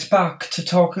 But back to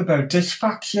talk about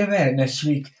Dyspraxia Awareness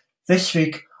Week. This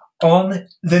week on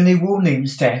the Neuro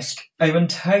News Desk, I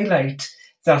want to highlight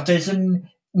that there's a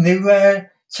new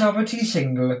charity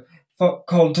single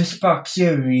called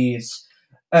Dyspraxia Raise,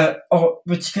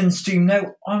 which can stream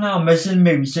now on Amazon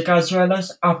Music as well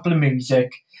as Apple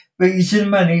Music, raising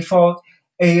money for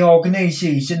an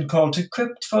organisation called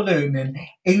Equipped for Learning,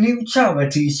 a new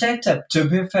charity set up to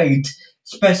provide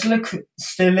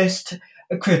specialist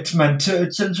equipment to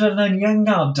children and young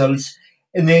adults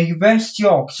in the West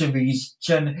Yorkshire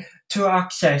region to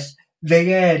access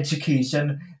their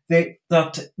education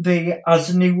that they, as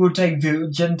a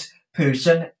neurodivergent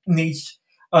person, needs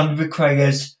and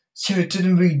requires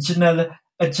certain reasonable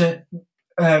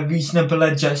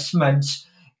adjustments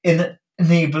in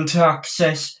able to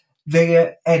access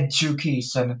their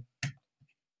education.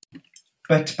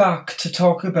 But back to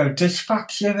talk about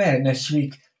Dyspraxia Awareness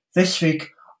Week. This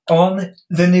week on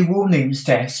the Neuro News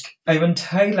Desk, I want to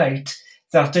highlight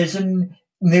that there's a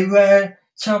new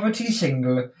charity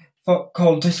single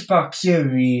called Dyspraxia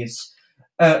Raise,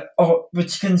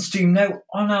 which can stream now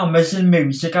on Amazon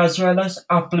Music as well as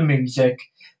Apple Music,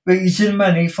 raising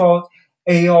money for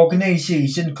an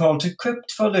organisation called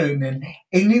Equipped for Learning,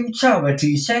 a new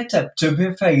charity set up to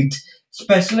provide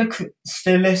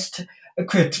specialist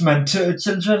equipment to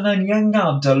children and young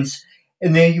adults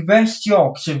in the West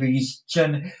Yorkshire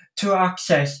region to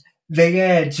access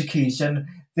their education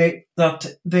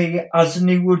that they, as a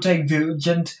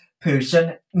neurodivergent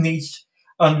person, needs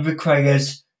and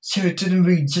requires certain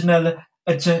reasonable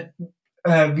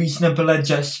reasonable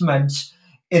adjustments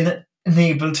in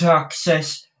able to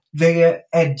access their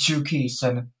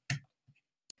education.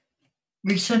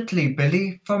 Recently,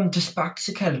 Billy from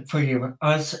Dyspraxic Help for You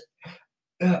has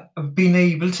been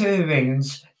able to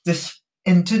arrange this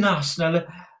international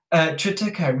Twitter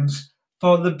account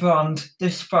for the brand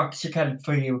Dyspraxic Help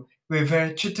for You, with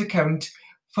a Twitter account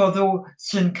for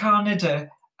those in Canada,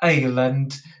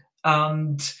 Ireland,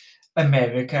 and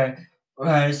America.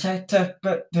 Set up,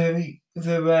 but the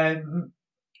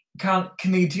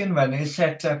Canadian one is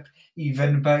set up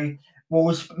even by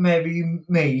Rosemary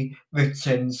May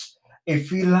Richards, a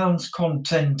freelance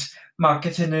content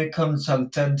marketing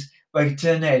consultant,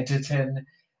 writer and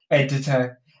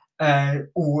editor,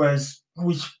 who's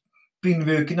been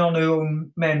working on her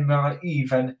own memoir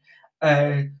even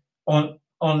on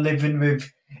living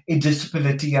with a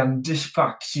disability and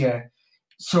dyspraxia.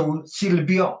 So she'll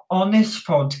be on this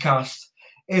podcast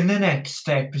in the next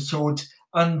episode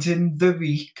and in the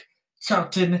week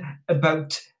chatting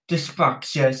about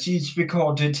dyspraxia. She's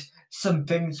recorded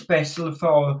something special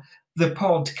for the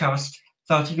podcast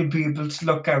that you'll be able to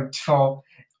look out for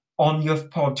on your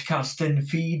podcasting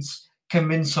feeds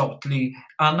coming shortly.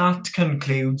 And that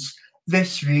concludes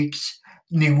this week's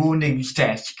Neuro News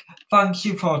Desk. Thank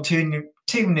you for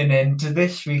tuning in to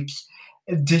this week's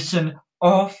edition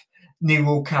of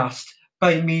Neurocast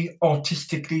by me,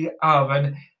 Autistically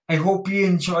Aaron. I hope you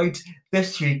enjoyed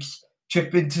this week's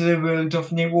trip into the world of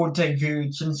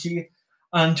neurodivergency,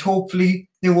 and hopefully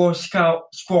Neuro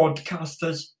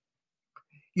Squadcasters,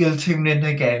 you'll tune in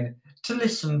again to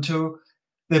listen to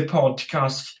the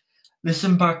podcast.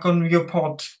 Listen back on your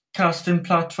podcasting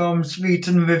platforms, rate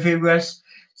and review us,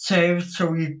 save so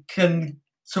we can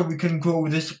grow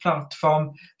this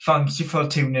platform. Thanks you for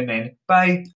tuning in. Bye.